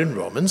talks about in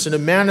Romans, in a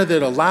manner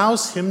that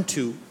allows him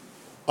to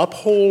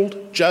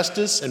uphold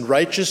justice and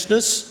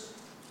righteousness,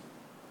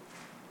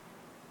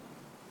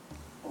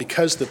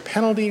 because the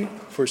penalty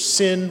for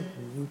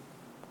sin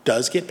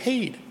does get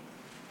paid,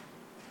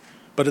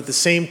 but at the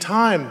same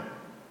time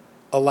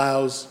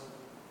allows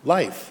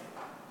life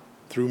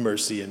through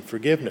mercy and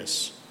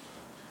forgiveness.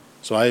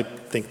 So I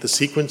think the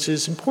sequence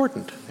is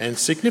important and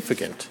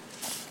significant.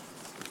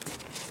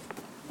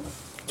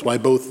 That's why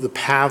both the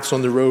paths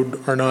on the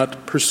road are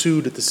not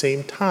pursued at the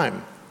same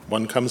time.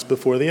 One comes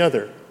before the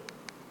other.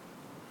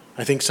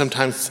 I think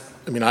sometimes,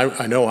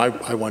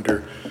 I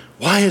wonder,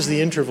 why is the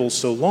interval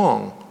so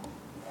long?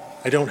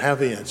 I don't have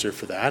the answer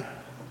for that.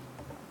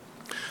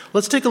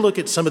 Let's take a look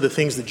at some of the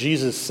things that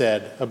Jesus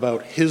said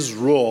about his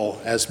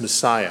role as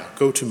Messiah.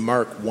 Go to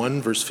Mark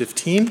 1, verse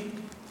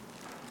 15.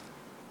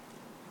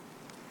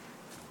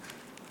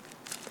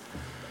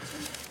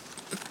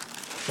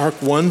 Mark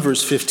 1,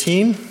 verse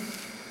 15.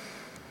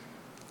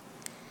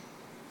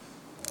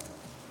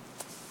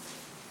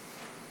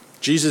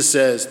 Jesus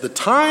says, "The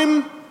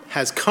time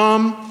has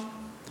come.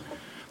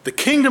 The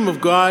kingdom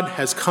of God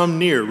has come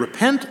near.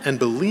 Repent and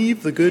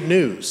believe the good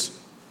news."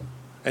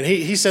 And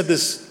he said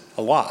this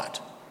a lot.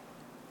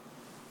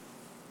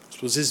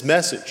 This was his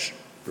message.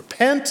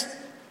 Repent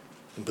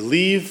and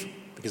believe,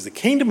 because the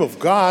kingdom of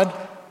God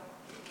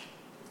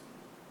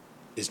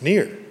is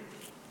near.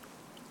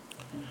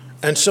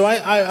 And so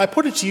I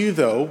put it to you,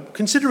 though,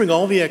 considering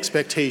all the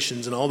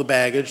expectations and all the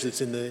baggage that's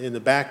in the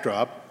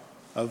backdrop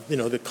of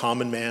the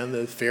common man,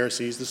 the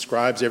Pharisees, the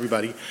scribes,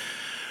 everybody,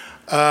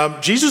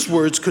 Jesus'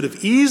 words could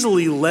have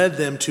easily led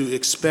them to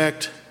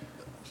expect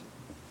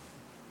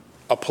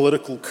a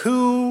political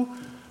coup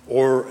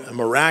or a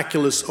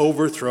miraculous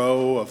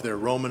overthrow of their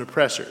Roman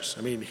oppressors.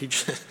 I mean, he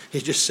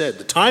just said,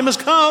 the time has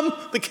come,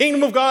 the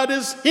kingdom of God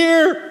is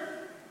here.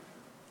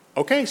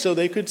 Okay, so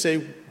they could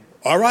say,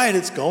 all right,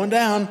 it's going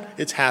down,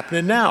 it's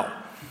happening now.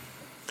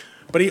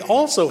 But he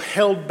also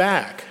held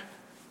back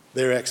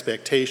their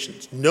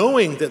expectations,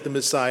 knowing that the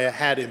Messiah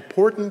had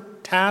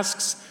important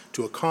tasks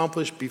to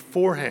accomplish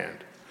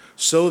beforehand,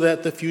 so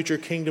that the future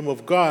kingdom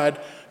of God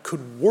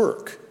could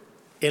work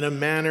in a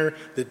manner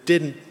that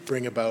didn't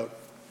bring about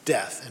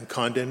death and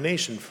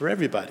condemnation for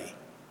everybody.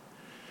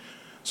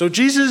 So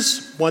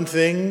Jesus, one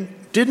thing,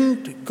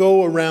 didn't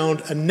go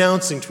around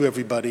announcing to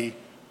everybody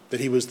that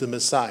he was the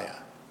Messiah.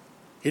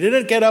 He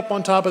didn't get up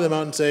on top of the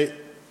mountain and say,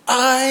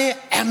 I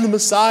am the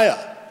Messiah.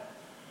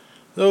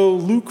 So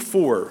Luke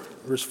 4,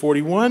 verse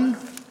 41.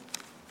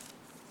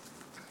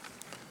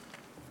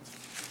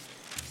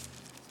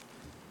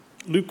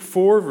 Luke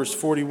 4, verse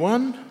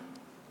 41.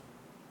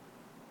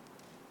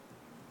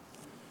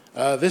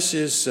 This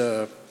is,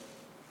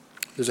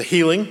 there's a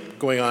healing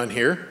going on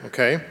here,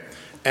 okay?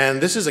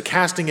 And this is a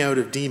casting out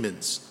of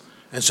demons.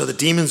 And so the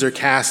demons are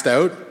cast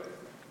out.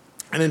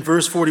 And in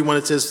verse 41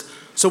 it says,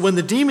 "So when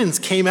the demons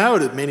came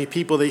out of many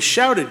people, they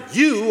shouted,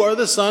 'You are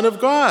the Son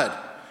of God.'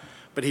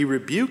 But he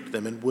rebuked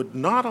them and would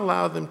not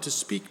allow them to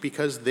speak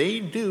because they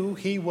knew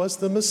he was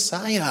the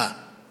Messiah."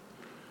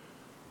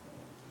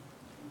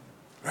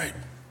 Right.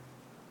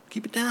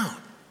 Keep it down.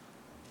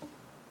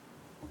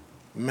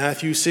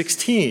 Matthew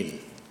 16.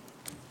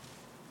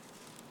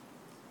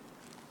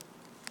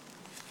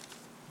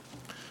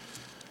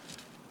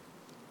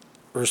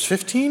 Verse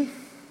 15.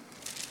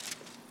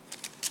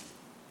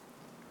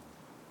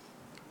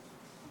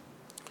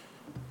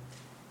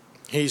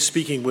 He's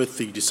speaking with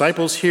the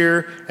disciples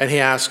here, and he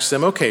asks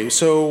them, okay,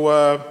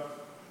 so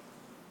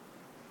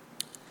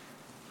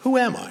who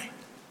am I?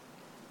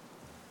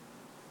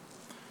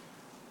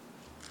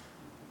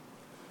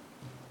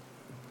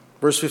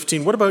 Verse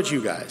 15, what about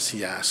you guys,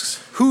 he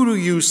asks. Who do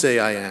you say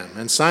I am?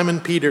 And Simon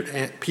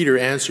Peter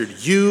answered,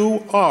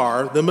 you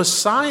are the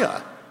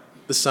Messiah,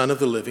 the Son of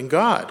the living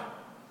God.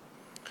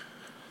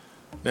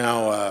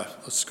 Now,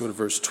 let's go to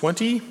verse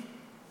 20.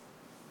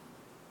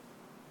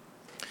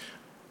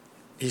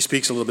 He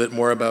speaks a little bit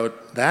more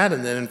about that,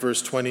 and then in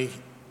verse 20,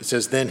 it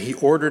says, then he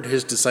ordered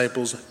his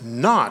disciples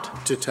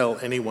not to tell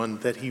anyone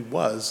that he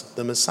was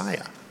the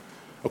Messiah.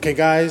 Okay,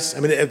 guys, I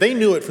mean, they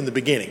knew it from the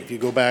beginning. If you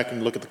go back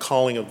and look at the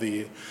calling of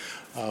the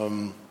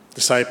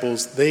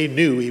disciples, they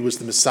knew he was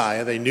the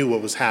Messiah. They knew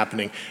what was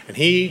happening. And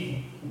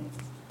he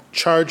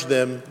charged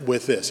them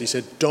with this. He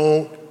said,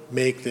 don't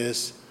make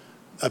this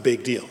a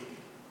big deal.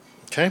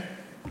 Okay?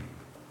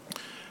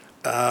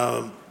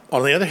 On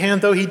the other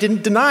hand, though, he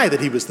didn't deny that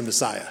he was the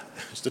Messiah.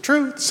 It's the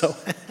truth. So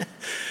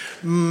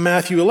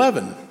Matthew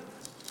 11,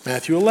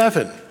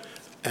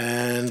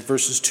 and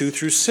verses 2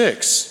 through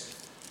 6.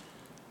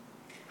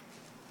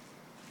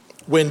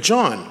 When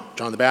John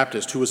the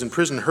Baptist, who was in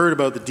prison, heard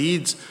about the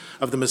deeds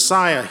of the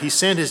Messiah, he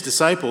sent his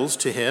disciples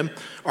to him.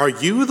 Are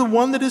you the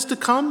one that is to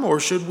come, or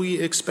should we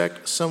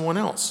expect someone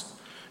else?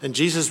 And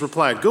Jesus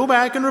replied, go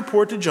back and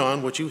report to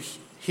John what you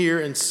hear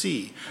and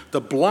see.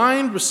 The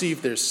blind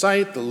receive their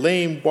sight, the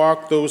lame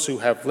walk, those who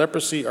have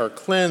leprosy are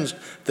cleansed,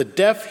 the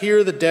deaf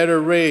hear, the dead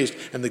are raised,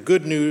 and the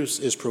good news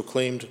is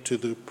proclaimed to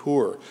the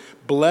poor.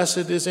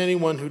 Blessed is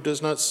anyone who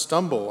does not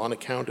stumble on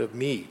account of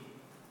me.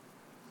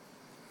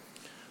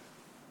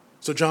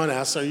 So John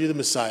asks, are you the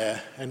Messiah?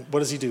 And what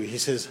does he do? He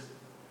says,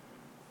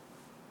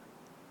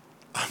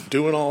 I'm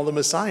doing all the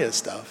Messiah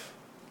stuff.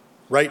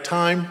 Right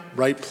time,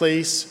 right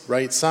place,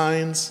 right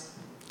signs.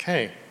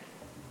 Okay.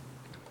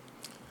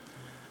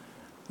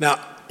 Now,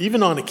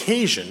 even on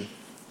occasion,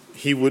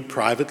 he would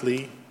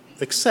privately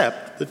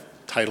accept the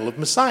title of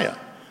Messiah.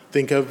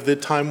 Think of the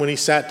time when he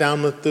sat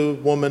down with the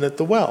woman at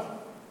the well.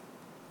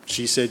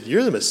 She said,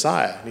 you're the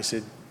Messiah. And he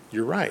said,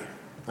 you're right,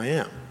 I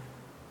am.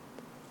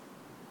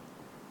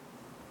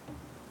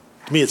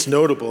 To me, it's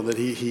notable that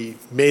he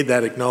made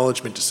that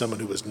acknowledgement to someone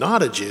who was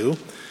not a Jew,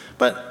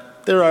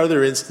 but there are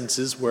other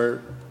instances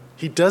where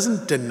he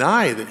doesn't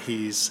deny that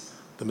he's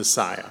the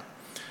Messiah.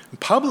 And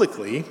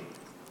publicly,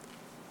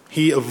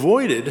 he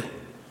avoided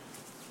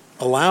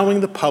allowing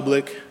the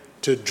public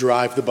to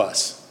drive the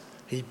bus.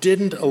 He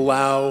didn't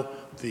allow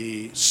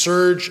the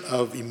surge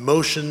of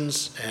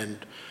emotions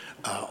and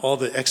all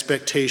the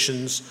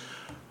expectations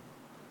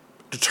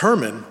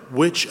determine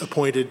which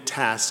appointed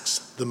tasks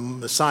the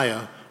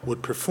Messiah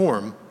would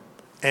perform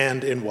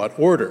and in what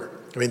order.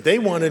 I mean, they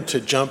wanted to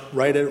jump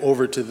right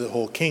over to the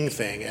whole king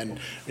thing and,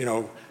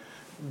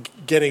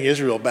 getting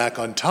Israel back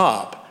on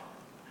top.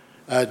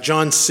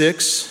 John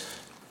 6,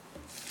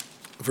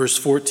 verse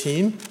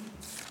 14.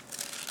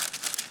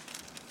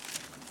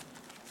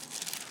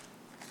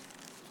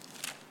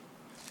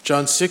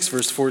 John 6,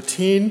 verse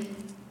 14.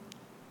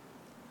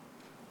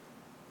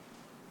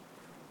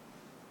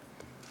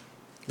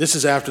 This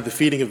is after the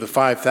feeding of the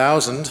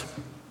 5,000.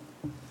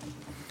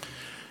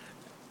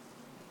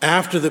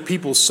 After the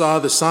people saw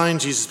the sign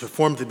Jesus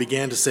performed, they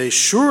began to say,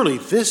 surely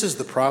this is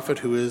the prophet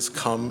who has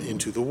come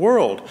into the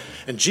world.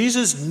 And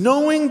Jesus,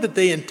 knowing that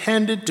they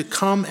intended to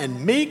come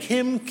and make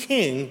him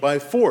king by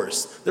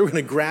force, they were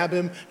going to grab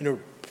him,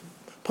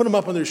 put him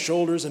up on their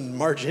shoulders and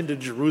march into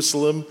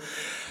Jerusalem,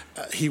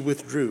 he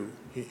withdrew.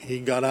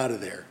 He got out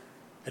of there.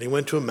 And he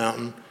went to a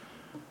mountain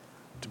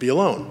to be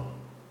alone.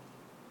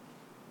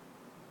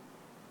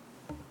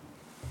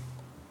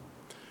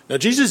 Now,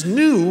 Jesus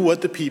knew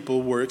what the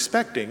people were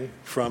expecting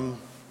from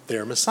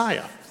their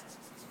Messiah.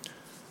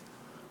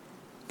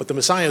 But the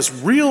Messiah's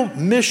real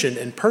mission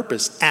and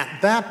purpose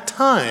at that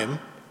time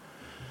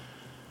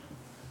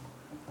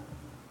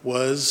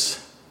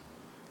was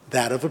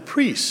that of a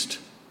priest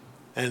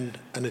and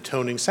an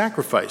atoning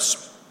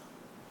sacrifice,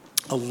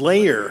 a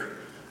layer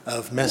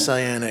of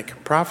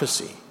messianic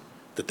prophecy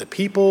that the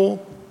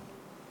people,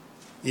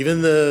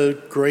 even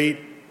the great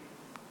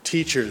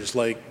teachers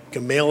like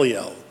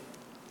Gamaliel,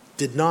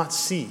 did not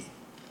see.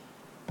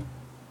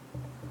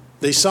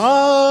 They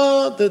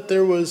saw that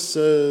there was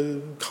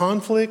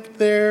conflict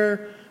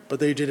there, but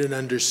they didn't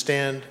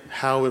understand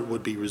how it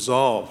would be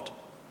resolved.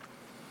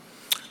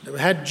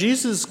 Had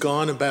Jesus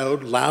gone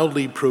about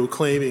loudly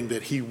proclaiming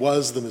that he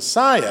was the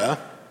Messiah,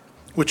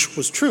 which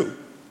was true,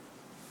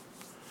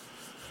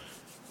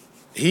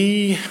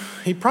 he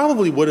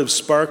probably would have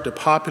sparked a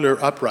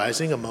popular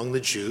uprising among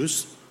the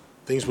Jews.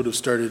 Things would have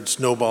started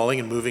snowballing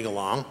and moving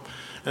along,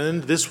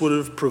 and this would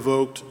have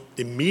provoked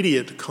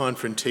immediate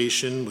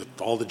confrontation with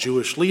all the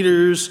Jewish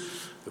leaders,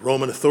 the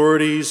Roman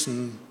authorities,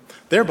 and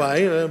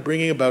thereby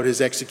bringing about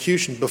his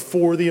execution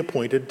before the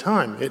appointed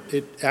time.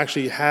 It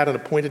actually had an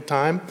appointed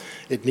time.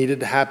 It needed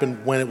to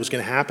happen when it was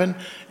going to happen,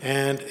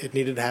 and it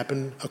needed to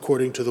happen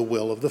according to the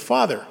will of the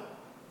Father.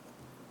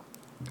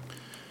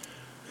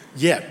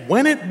 Yet,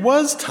 when it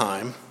was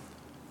time,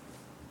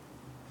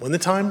 when the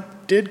time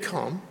did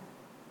come,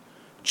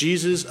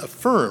 Jesus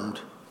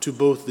affirmed to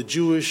both the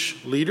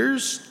Jewish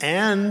leaders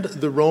and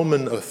the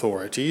Roman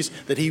authorities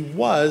that he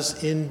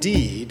was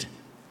indeed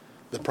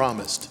the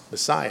promised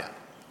Messiah.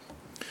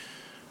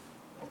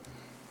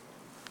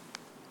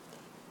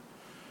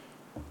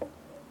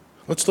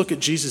 Let's look at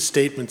Jesus'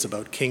 statements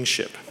about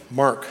kingship.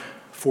 Mark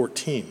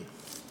 14.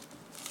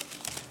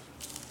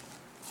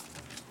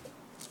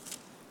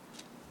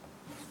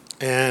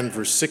 And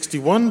verse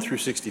 61 through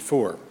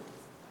 64.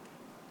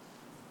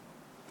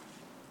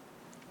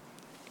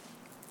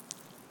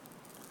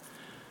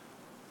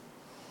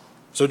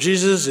 So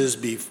Jesus is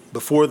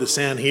before the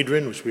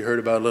Sanhedrin, which we heard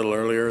about a little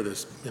earlier,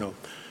 this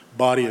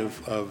body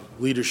of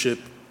leadership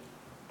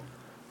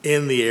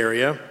in the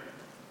area.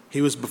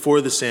 He was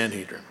before the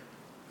Sanhedrin.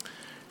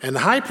 And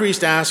the high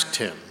priest asked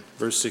him,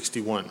 verse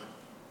 61,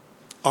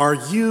 "Are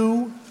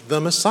you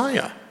the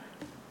Messiah,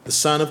 the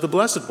Son of the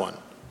Blessed One?"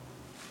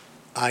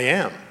 "I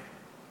am,"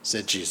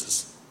 said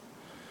Jesus.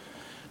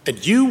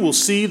 "And you will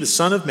see the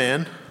Son of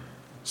Man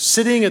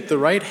sitting at the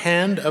right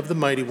hand of the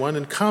Mighty One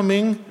and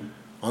coming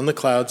on the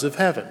clouds of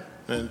heaven."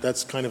 And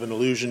that's kind of an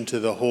allusion to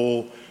the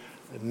whole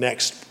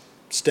next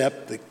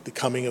step, the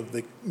coming of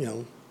the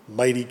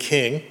mighty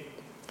king.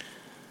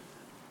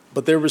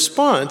 But their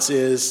response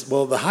is,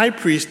 well, the high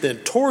priest then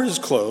tore his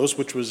clothes,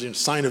 which was a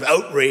sign of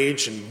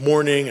outrage and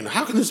mourning, and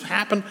how can this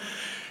happen?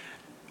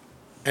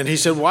 And he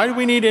said, "Why do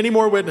we need any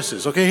more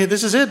witnesses? Okay,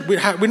 this is it. We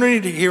don't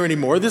need to hear any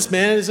more. This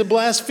man is a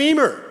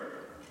blasphemer.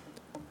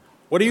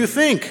 What do you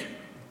think?"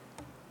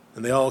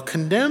 And they all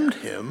condemned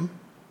him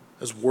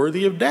as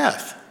worthy of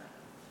death.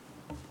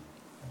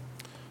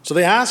 So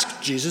they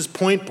asked Jesus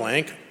point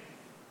blank,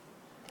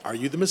 "Are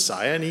you the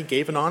Messiah?" And he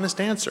gave an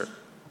honest answer.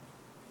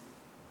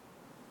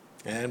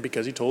 And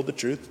because he told the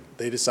truth,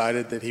 they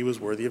decided that he was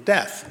worthy of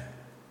death.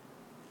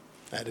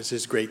 That is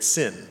his great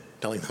sin,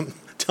 telling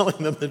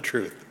them the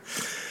truth.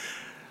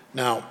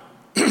 Now,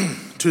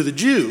 to the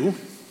Jew,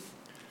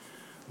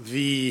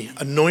 the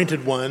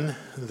anointed one,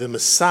 the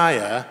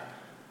Messiah,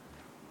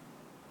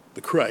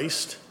 the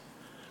Christ,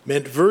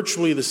 meant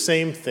virtually the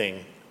same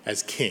thing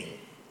as king.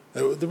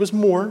 There was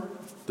more,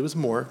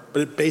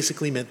 but it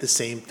basically meant the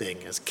same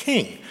thing as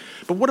king.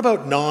 But what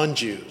about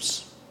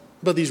non-Jews?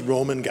 What about these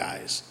Roman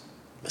guys?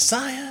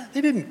 Messiah?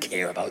 They didn't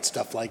care about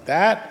stuff like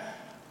that.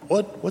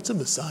 What's a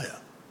Messiah?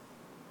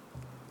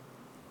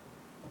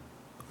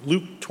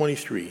 Luke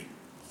 23.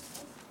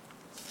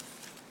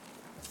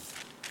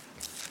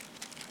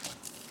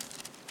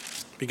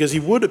 Because he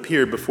would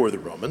appear before the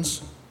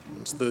Romans.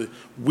 Once the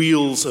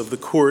wheels of the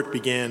court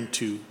began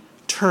to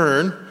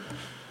turn,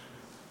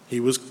 he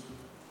was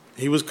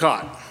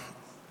caught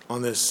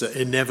on this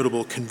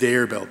inevitable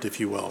conveyor belt, if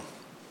you will.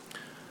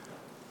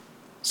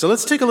 So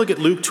let's take a look at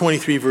Luke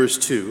 23, verse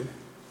 2,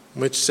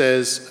 which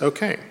says,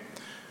 okay.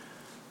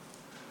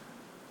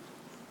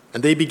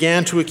 "And they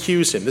began to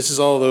accuse him." This is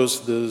all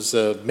those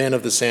men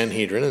of the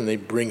Sanhedrin, and they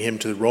bring him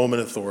to the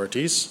Roman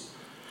authorities.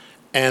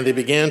 "And they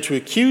began to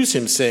accuse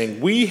him,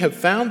 saying, 'We have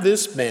found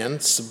this man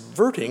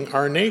subverting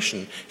our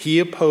nation. He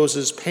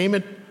opposes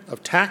payment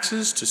of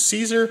taxes to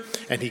Caesar,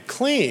 and he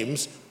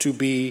claims to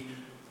be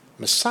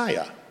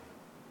Messiah,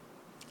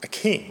 a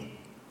king.'"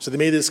 So they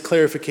made this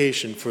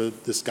clarification for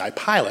this guy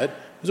Pilate,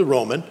 who's a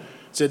Roman,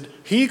 said,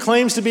 he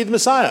claims to be the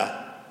Messiah,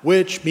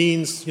 which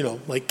means,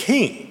 like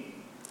king.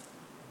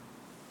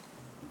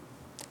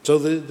 So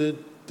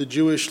the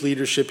Jewish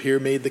leadership here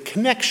made the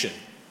connection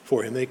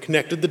for him. They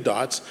connected the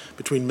dots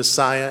between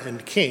Messiah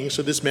and king,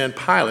 so this man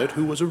Pilate,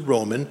 who was a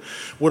Roman,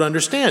 would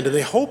understand. And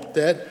they hoped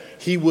that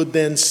he would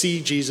then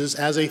see Jesus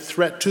as a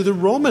threat to the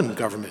Roman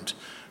government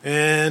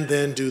and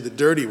then do the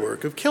dirty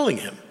work of killing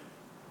him.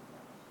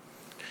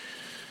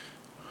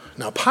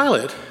 Now,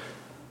 Pilate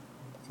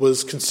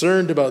was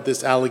concerned about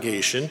this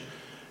allegation,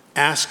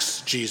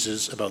 asks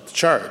Jesus about the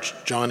charge.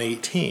 John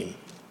 18.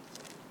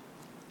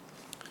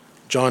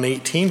 John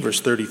 18,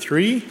 verse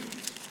 33.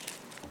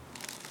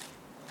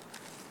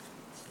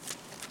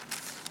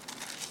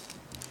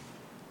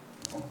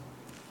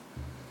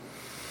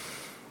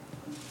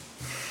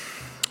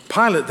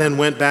 Pilate then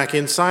went back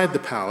inside the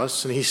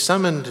palace, and he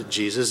summoned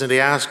Jesus, and he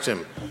asked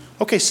him,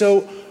 "Okay,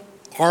 so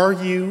are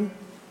you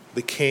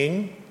the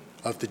king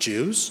of the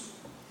Jews?"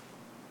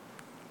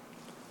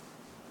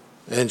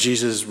 And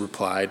Jesus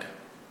replied,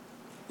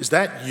 "Is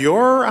that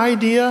your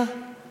idea,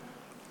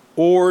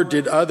 or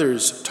did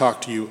others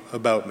talk to you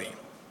about me?"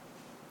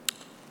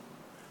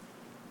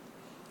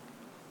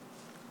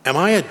 "Am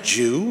I a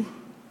Jew?"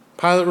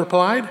 Pilate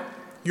replied.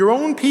 "Your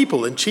own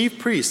people and chief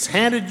priests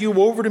handed you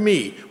over to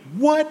me.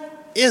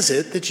 What is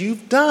it that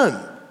you've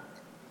done?"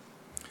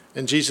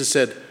 And Jesus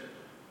said,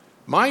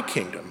 "My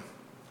kingdom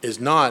is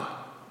not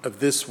of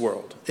this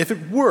world. If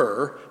it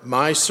were,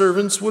 my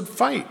servants would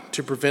fight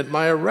to prevent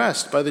my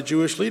arrest by the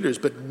Jewish leaders,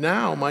 but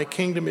now my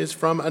kingdom is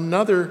from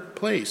another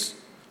place."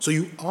 "So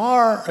you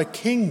are a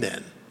king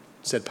then?"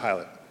 said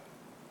Pilate.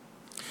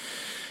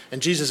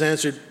 And Jesus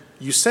answered,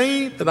 "You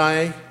say that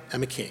I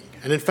am a king.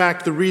 And in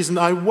fact, the reason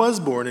I was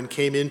born and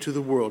came into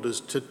the world is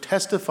to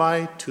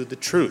testify to the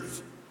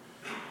truth.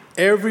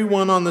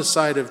 Everyone on the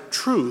side of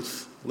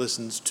truth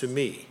listens to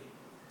me."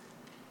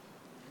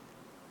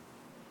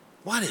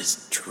 "What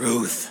is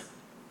truth?"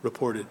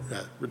 retorted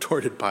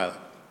Pilate.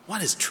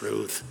 "What is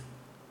truth?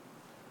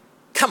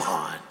 Come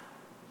on.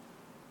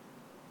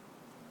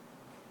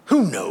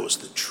 Who knows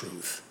the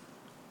truth?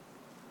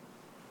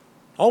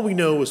 All we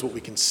know is what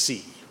we can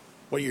see,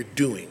 what you're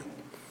doing."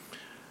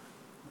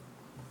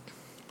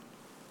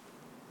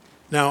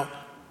 Now,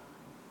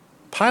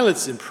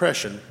 Pilate's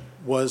impression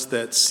was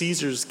that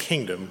Caesar's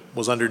kingdom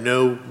was under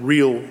no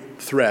real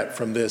threat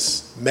from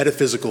this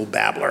metaphysical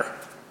babbler.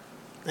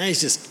 And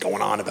he's just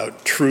going on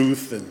about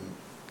truth and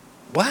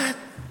what?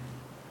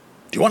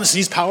 Do you want to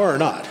seize power or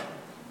not?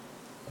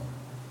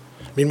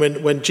 I mean,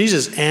 when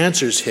Jesus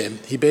answers him,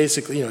 he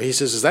basically, he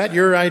says, "Is that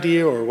your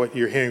idea or what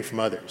you're hearing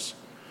from others?"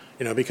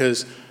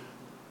 Because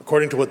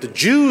according to what the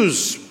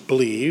Jews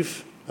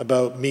believe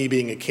about me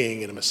being a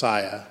king and a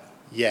Messiah,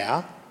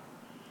 yeah.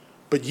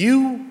 But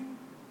you,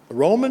 a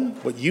Roman,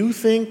 what you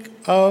think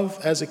of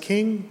as a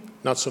king,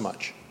 not so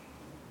much.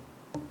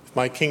 If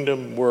my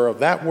kingdom were of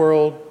that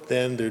world,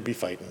 then there'd be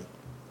fighting.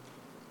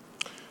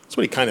 That's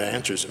what he kind of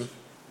answers him.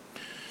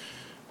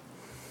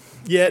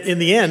 Yet in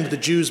the end, the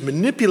Jews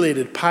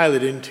manipulated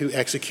Pilate into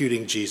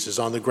executing Jesus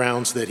on the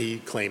grounds that he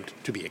claimed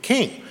to be a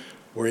king.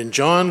 We're in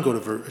John, go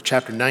to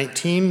chapter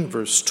 19,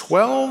 verse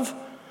 12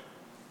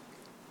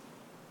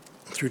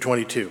 through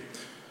 22.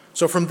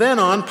 "So from then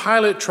on,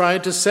 Pilate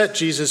tried to set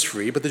Jesus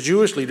free, but the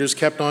Jewish leaders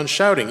kept on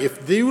shouting,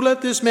 'If you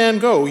let this man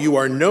go, you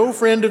are no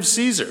friend of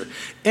Caesar.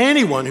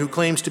 Anyone who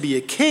claims to be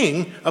a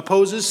king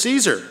opposes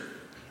Caesar.'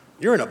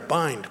 You're in a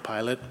bind,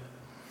 Pilate."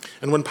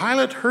 And when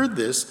Pilate heard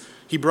this,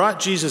 he brought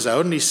Jesus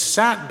out and he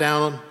sat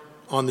down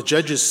on the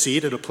judge's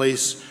seat at a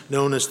place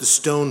known as the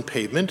Stone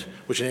Pavement,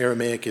 which in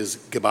Aramaic is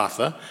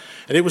Gabbatha.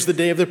 And it was the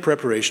day of the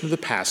preparation of the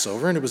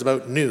Passover, and it was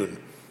about noon.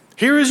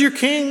 "Here is your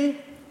king,"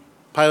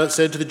 Pilate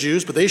said to the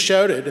Jews, but they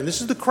shouted, and this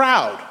is the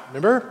crowd,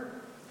 remember?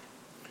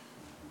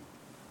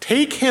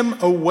 "Take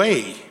him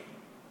away.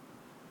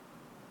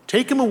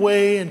 Take him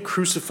away and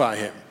crucify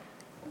him."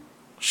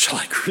 "Shall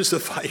I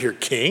crucify your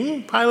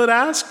king?" Pilate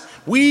asked.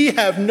 "We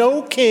have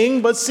no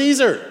king but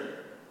Caesar."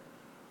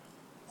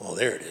 Well,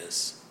 there it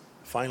is.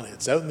 Finally,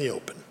 it's out in the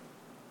open.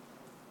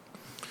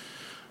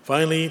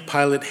 Finally,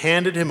 Pilate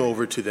handed him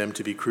over to them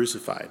to be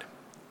crucified.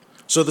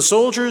 So the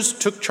soldiers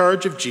took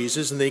charge of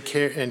Jesus, and he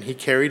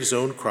carried his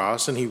own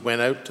cross, and he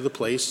went out to the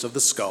place of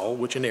the skull,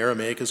 which in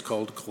Aramaic is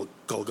called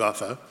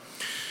Golgotha.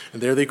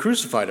 And there they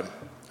crucified him,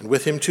 and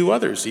with him 2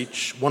 others,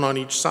 one on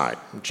each side,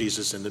 and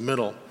Jesus in the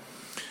middle.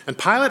 And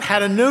Pilate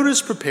had a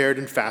notice prepared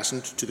and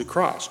fastened to the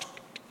cross.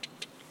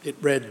 It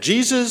read,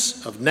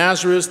 "Jesus of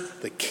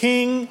Nazareth, the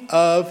King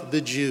of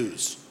the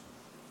Jews."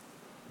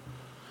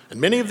 And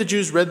many of the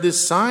Jews read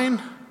this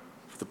sign.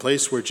 The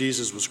place where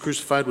Jesus was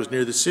crucified was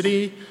near the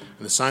city,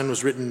 and the sign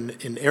was written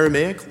in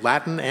Aramaic,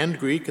 Latin, and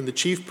Greek, and the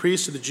chief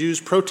priests of the Jews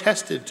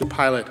protested to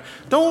Pilate,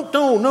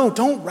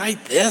 don't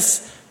write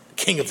this,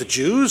 King of the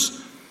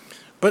Jews,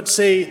 but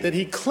say that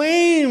he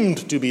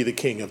claimed to be the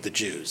King of the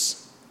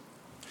Jews.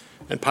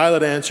 And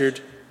Pilate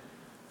answered,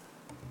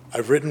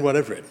 "I've written what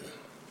I've written."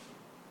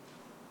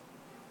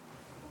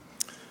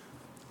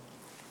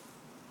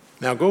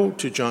 Now go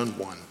to John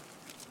 1.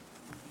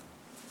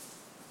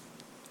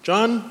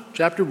 John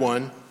chapter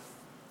 1,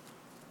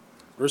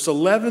 verse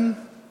 11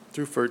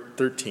 through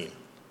 13.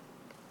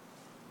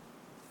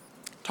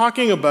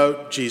 Talking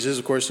about Jesus,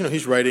 of course,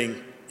 he's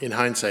writing in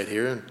hindsight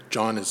here, and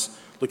John is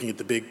looking at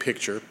the big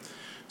picture. It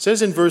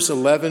says in verse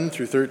 11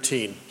 through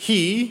 13,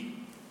 he,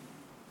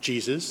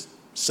 Jesus,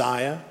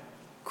 Messiah,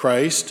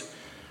 Christ,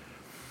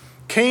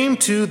 came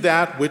to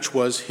that which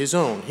was his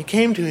own. He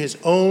came to his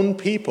own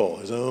people,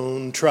 his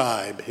own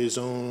tribe, his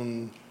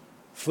own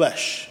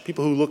flesh,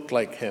 people who looked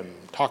like him,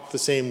 talked the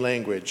same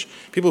language,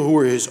 people who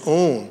were his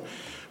own,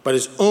 but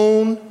his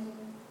own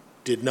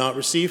did not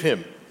receive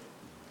him.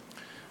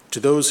 To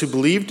those who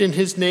believed in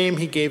his name,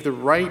 he gave the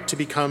right to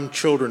become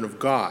children of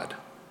God.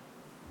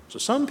 So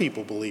some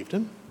people believed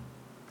him.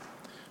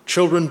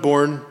 Children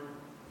born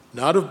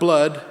not of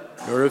blood,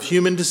 nor of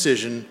human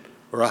decision,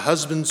 or a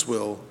husband's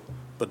will,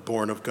 but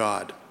born of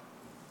God.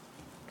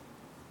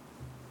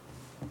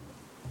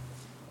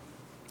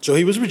 So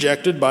he was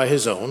rejected by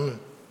his own.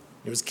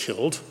 He was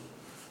killed.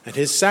 And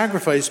his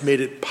sacrifice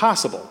made it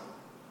possible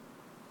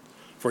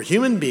for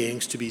human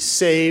beings to be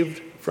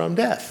saved from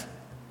death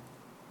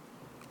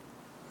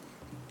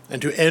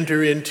and to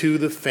enter into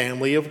the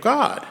family of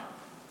God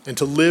and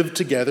to live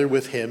together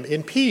with him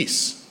in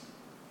peace.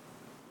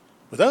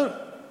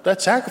 Without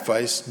that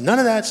sacrifice, none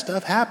of that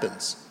stuff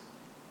happens.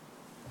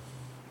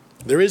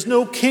 There is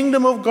no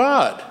kingdom of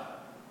God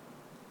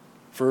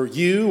for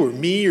you or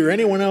me or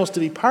anyone else to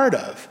be part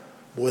of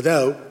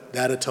without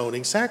that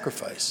atoning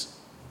sacrifice.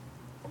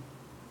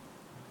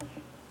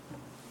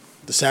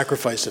 The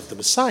sacrifice of the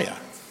Messiah.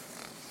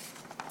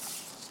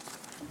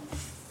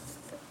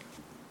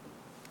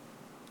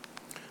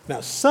 Now,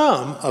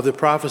 some of the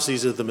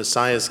prophecies of the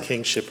Messiah's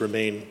kingship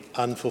remain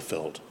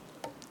unfulfilled.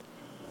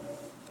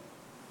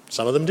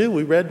 Some of them do.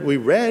 We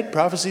read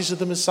prophecies of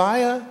the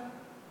Messiah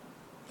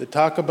that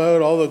talk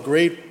about all the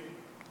great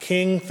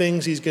king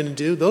things he's going to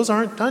do. Those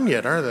aren't done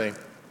yet, are they?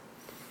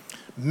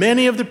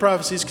 Many of the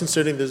prophecies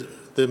concerning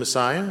the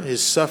Messiah,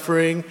 his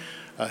suffering,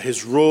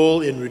 his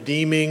role in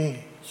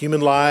redeeming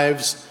human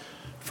lives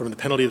from the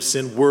penalty of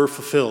sin, were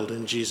fulfilled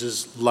in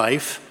Jesus'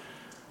 life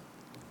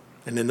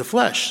and in the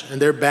flesh.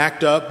 And they're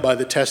backed up by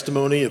the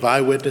testimony of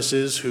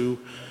eyewitnesses who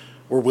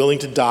were willing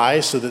to die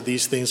so that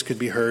these things could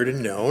be heard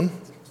and known.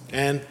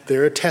 And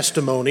they're a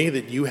testimony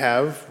that you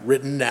have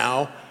written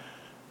now.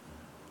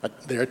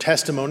 They're a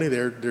testimony,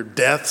 their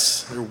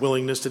deaths, their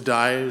willingness to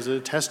die is a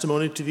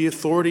testimony to the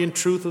authority and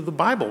truth of the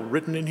Bible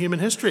written in human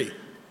history.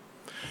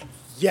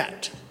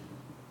 Yet,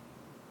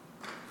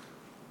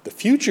 the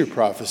future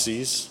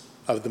prophecies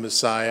of the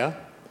Messiah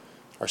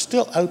are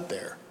still out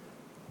there,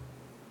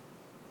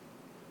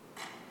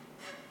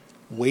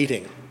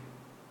 waiting.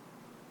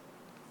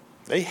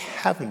 They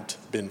haven't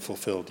been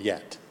fulfilled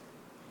yet.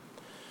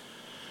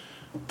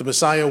 The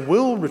Messiah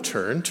will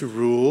return to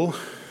rule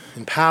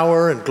in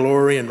power and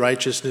glory and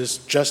righteousness,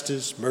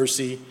 justice,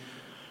 mercy,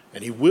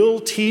 and he will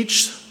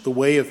teach the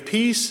way of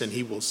peace, and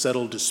he will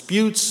settle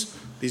disputes.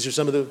 These are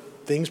some of the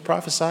things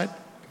prophesied.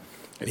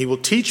 And he will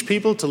teach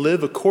people to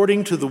live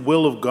according to the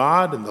will of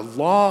God, and the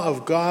law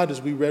of God,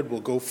 as we read,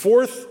 will go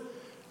forth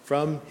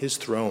from his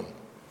throne.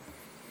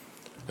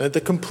 And at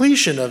the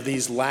completion of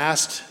these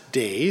last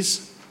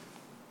days,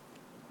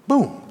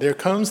 boom, there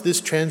comes this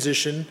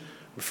transition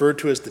referred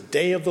to as the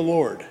day of the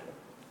Lord.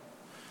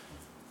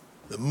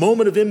 The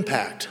moment of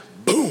impact,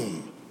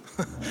 boom,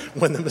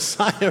 when the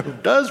Messiah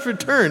does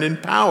return in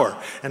power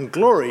and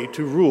glory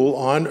to rule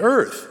on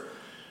earth.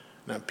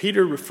 Now,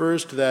 Peter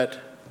refers to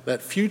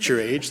that future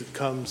age that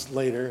comes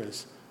later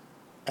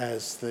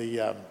as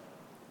the,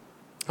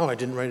 I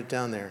didn't write it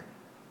down there.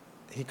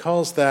 He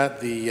calls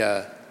that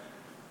the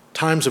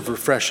times of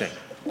refreshing.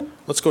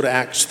 Let's go to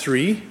Acts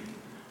 3.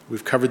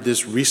 We've covered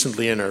this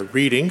recently in our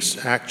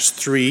readings. Acts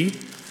 3,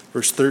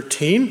 verse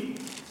 13.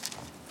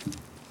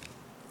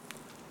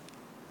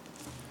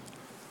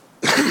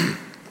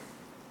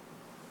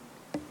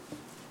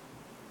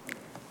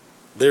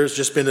 There's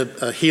just been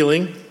a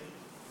healing.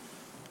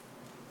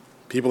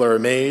 People are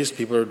amazed.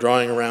 People are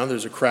drawing around.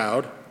 There's a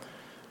crowd.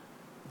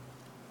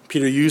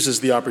 Peter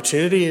uses the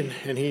opportunity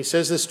and he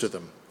says this to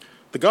them.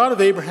 The God of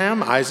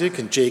Abraham, Isaac,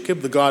 and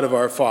Jacob, the God of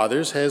our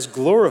fathers, has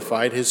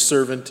glorified his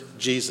servant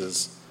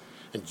Jesus.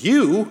 And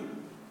you,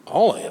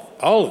 all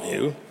of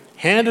you,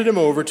 handed him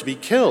over to be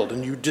killed,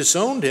 and you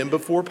disowned him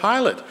before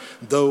Pilate,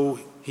 though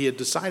he had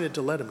decided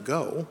to let him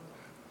go.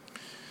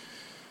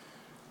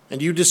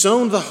 And you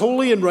disowned the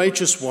holy and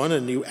righteous one,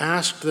 and you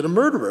asked that a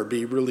murderer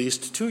be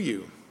released to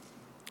you.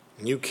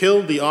 And you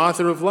killed the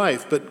author of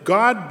life, but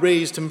God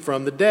raised him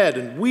from the dead,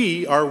 and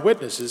we are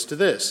witnesses to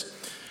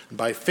this. And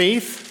by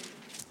faith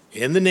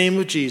in the name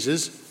of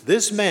Jesus,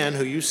 this man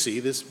who you see,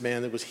 this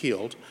man that was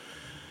healed,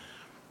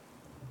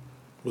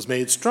 was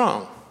made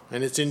strong.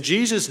 And it's in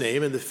Jesus'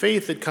 name and the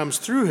faith that comes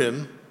through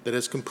him that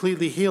has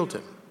completely healed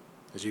him,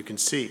 as you can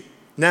see.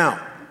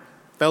 Now,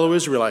 fellow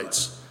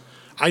Israelites,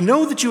 I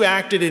know that you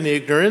acted in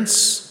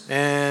ignorance,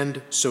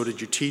 and so did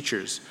your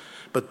teachers.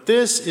 But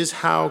this is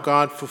how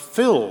God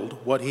fulfilled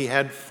what he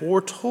had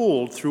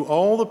foretold through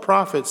all the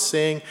prophets,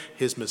 saying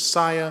his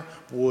Messiah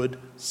would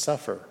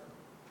suffer.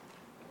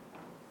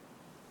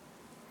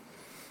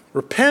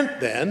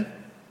 Repent then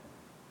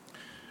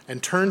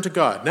and turn to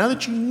God. Now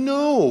that you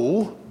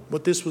know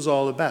what this was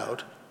all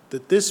about,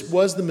 that this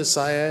was the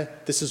Messiah,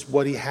 this is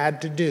what he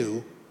had to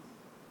do,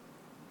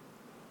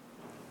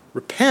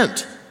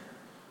 repent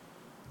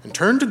and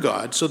turn to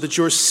God so that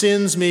your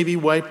sins may be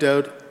wiped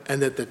out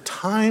and that the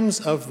times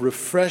of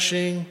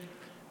refreshing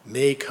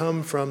may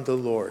come from the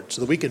Lord,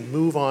 so that we can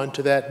move on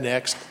to that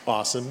next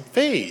awesome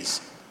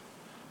phase.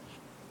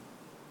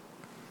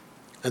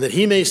 And that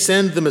he may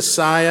send the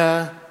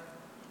Messiah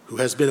who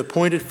has been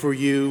appointed for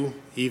you,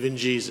 even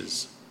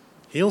Jesus.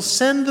 He'll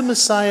send the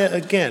Messiah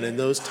again, and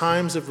those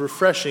times of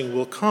refreshing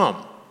will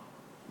come.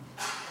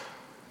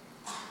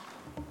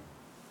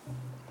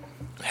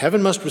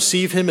 Heaven must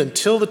receive him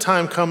until the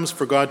time comes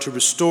for God to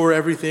restore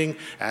everything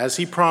as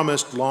he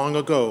promised long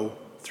ago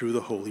through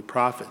the holy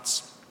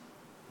prophets.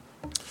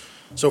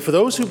 So for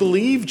those who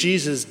believe,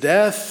 Jesus'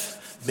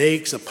 death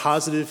makes a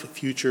positive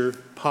future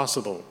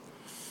possible.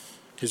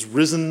 His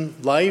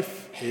risen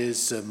life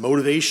is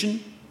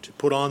motivation to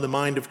put on the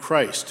mind of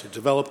Christ, to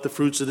develop the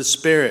fruits of the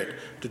Spirit,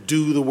 to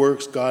do the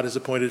works God has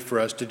appointed for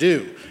us to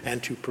do,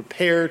 and to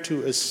prepare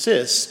to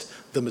assist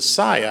the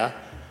Messiah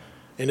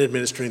in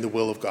administering the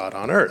will of God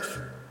on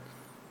earth.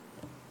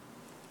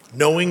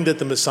 Knowing that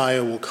the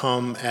Messiah will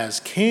come as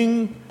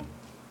king,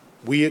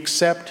 we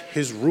accept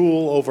his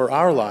rule over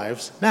our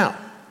lives now.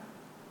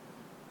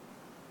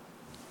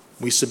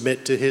 We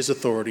submit to his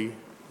authority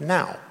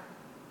now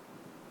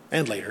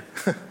and later.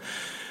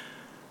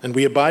 And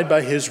we abide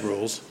by his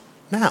rules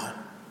now.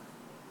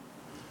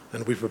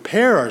 And we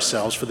prepare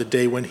ourselves for the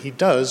day when he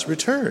does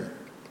return.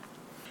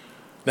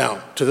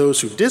 Now, to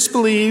those who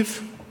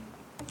disbelieve,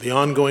 the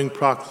ongoing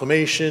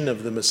proclamation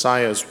of the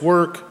Messiah's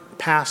work,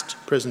 past,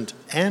 present,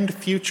 and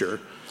future,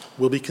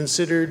 will be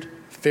considered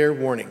fair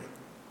warning.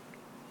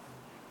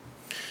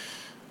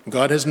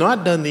 God has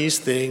not done these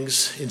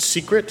things in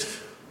secret.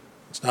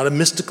 It's not a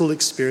mystical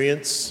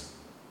experience.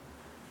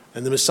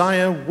 And the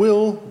Messiah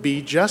will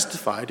be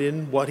justified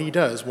in what he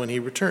does when he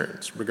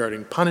returns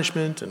regarding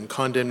punishment and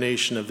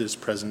condemnation of this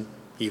present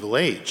evil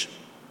age.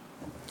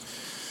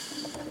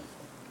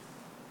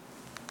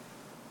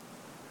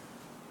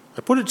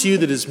 I put it to you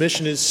that his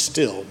mission is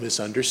still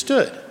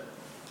misunderstood.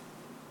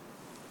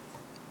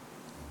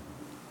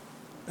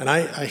 And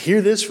I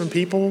hear this from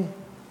people.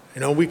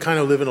 We kind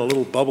of live in a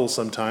little bubble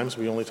sometimes.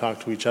 We only talk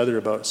to each other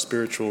about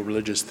spiritual,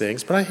 religious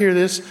things. But I hear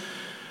this.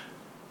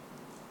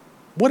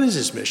 What is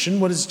his mission?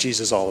 What is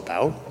Jesus all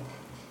about?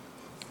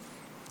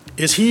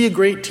 Is he a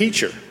great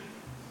teacher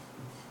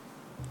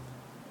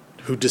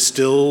who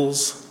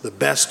distills the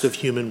best of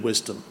human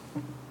wisdom?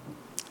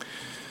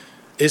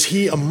 Is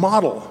he a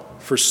model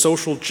for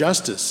social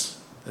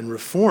justice and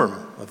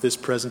reform of this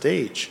present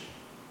age?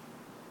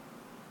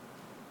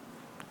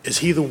 Is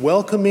he the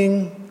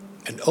welcoming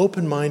and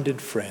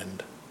open-minded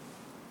friend?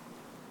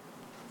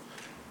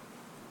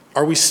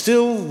 Are we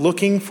still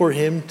looking for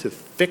him to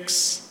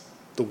fix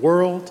the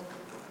world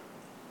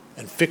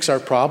and fix our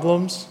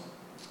problems?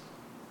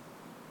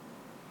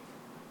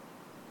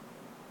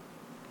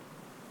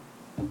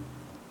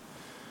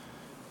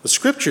 The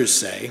scriptures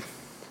say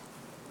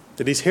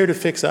that he's here to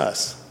fix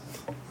us.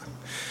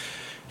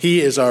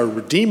 He is our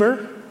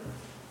Redeemer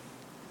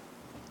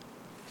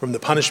from the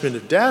punishment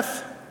of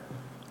death,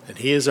 and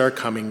he is our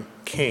coming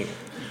King.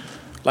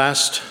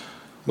 Last,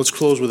 let's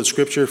close with a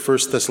scripture, 1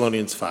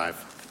 Thessalonians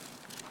 5.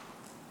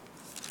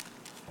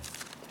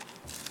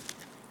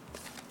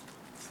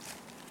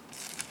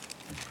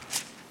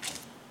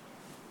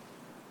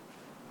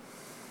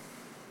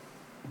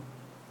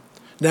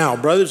 Now,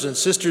 brothers and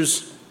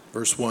sisters,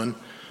 verse 1,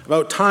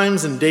 about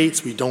times and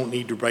dates we don't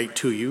need to write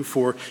to you,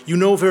 for you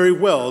know very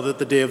well that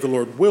the day of the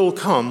Lord will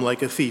come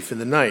like a thief in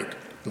the night.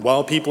 And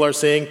while people are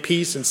saying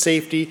peace and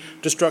safety,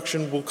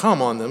 destruction will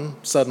come on them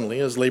suddenly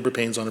as labor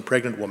pains on a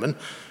pregnant woman,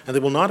 and they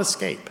will not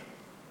escape.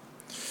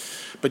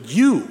 But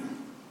you,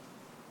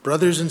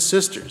 brothers and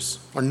sisters,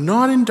 are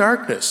not in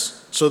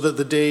darkness, so that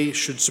the day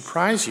should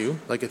surprise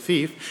you like a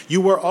thief.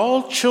 You are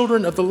all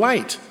children of the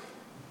light.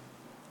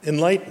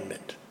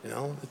 Enlightenment,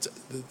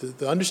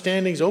 the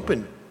understanding is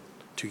open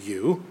to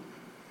you.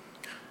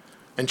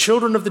 And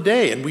children of the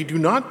day, and we do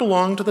not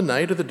belong to the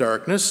night or the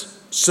darkness.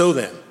 So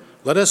then,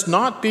 let us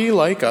not be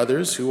like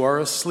others who are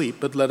asleep,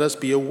 but let us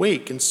be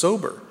awake and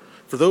sober.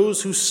 For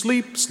those who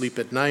sleep, sleep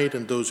at night,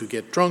 and those who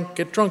get drunk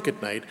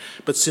at night.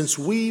 But since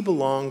we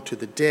belong to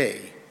the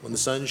day, when the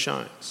sun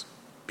shines,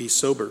 be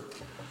sober,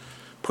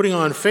 putting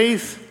on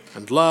faith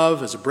and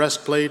love as a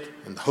breastplate,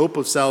 and the hope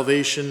of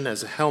salvation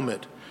as a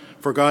helmet.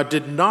 For God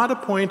did not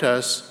appoint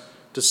us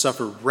to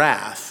suffer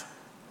wrath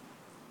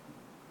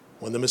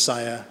when the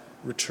Messiah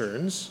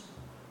returns,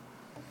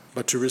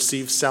 but to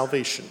receive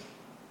salvation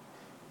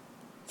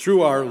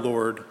through our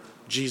Lord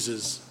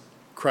Jesus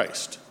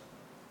Christ,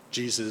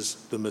 Jesus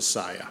the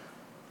Messiah.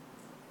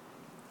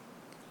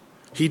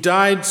 He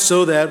died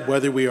so that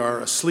whether we are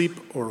asleep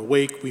or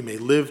awake, we may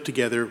live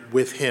together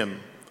with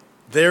him.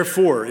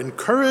 Therefore,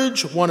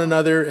 encourage one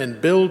another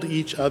and build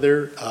each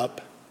other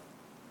up,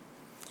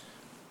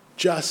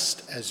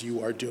 just as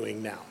you are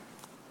doing now.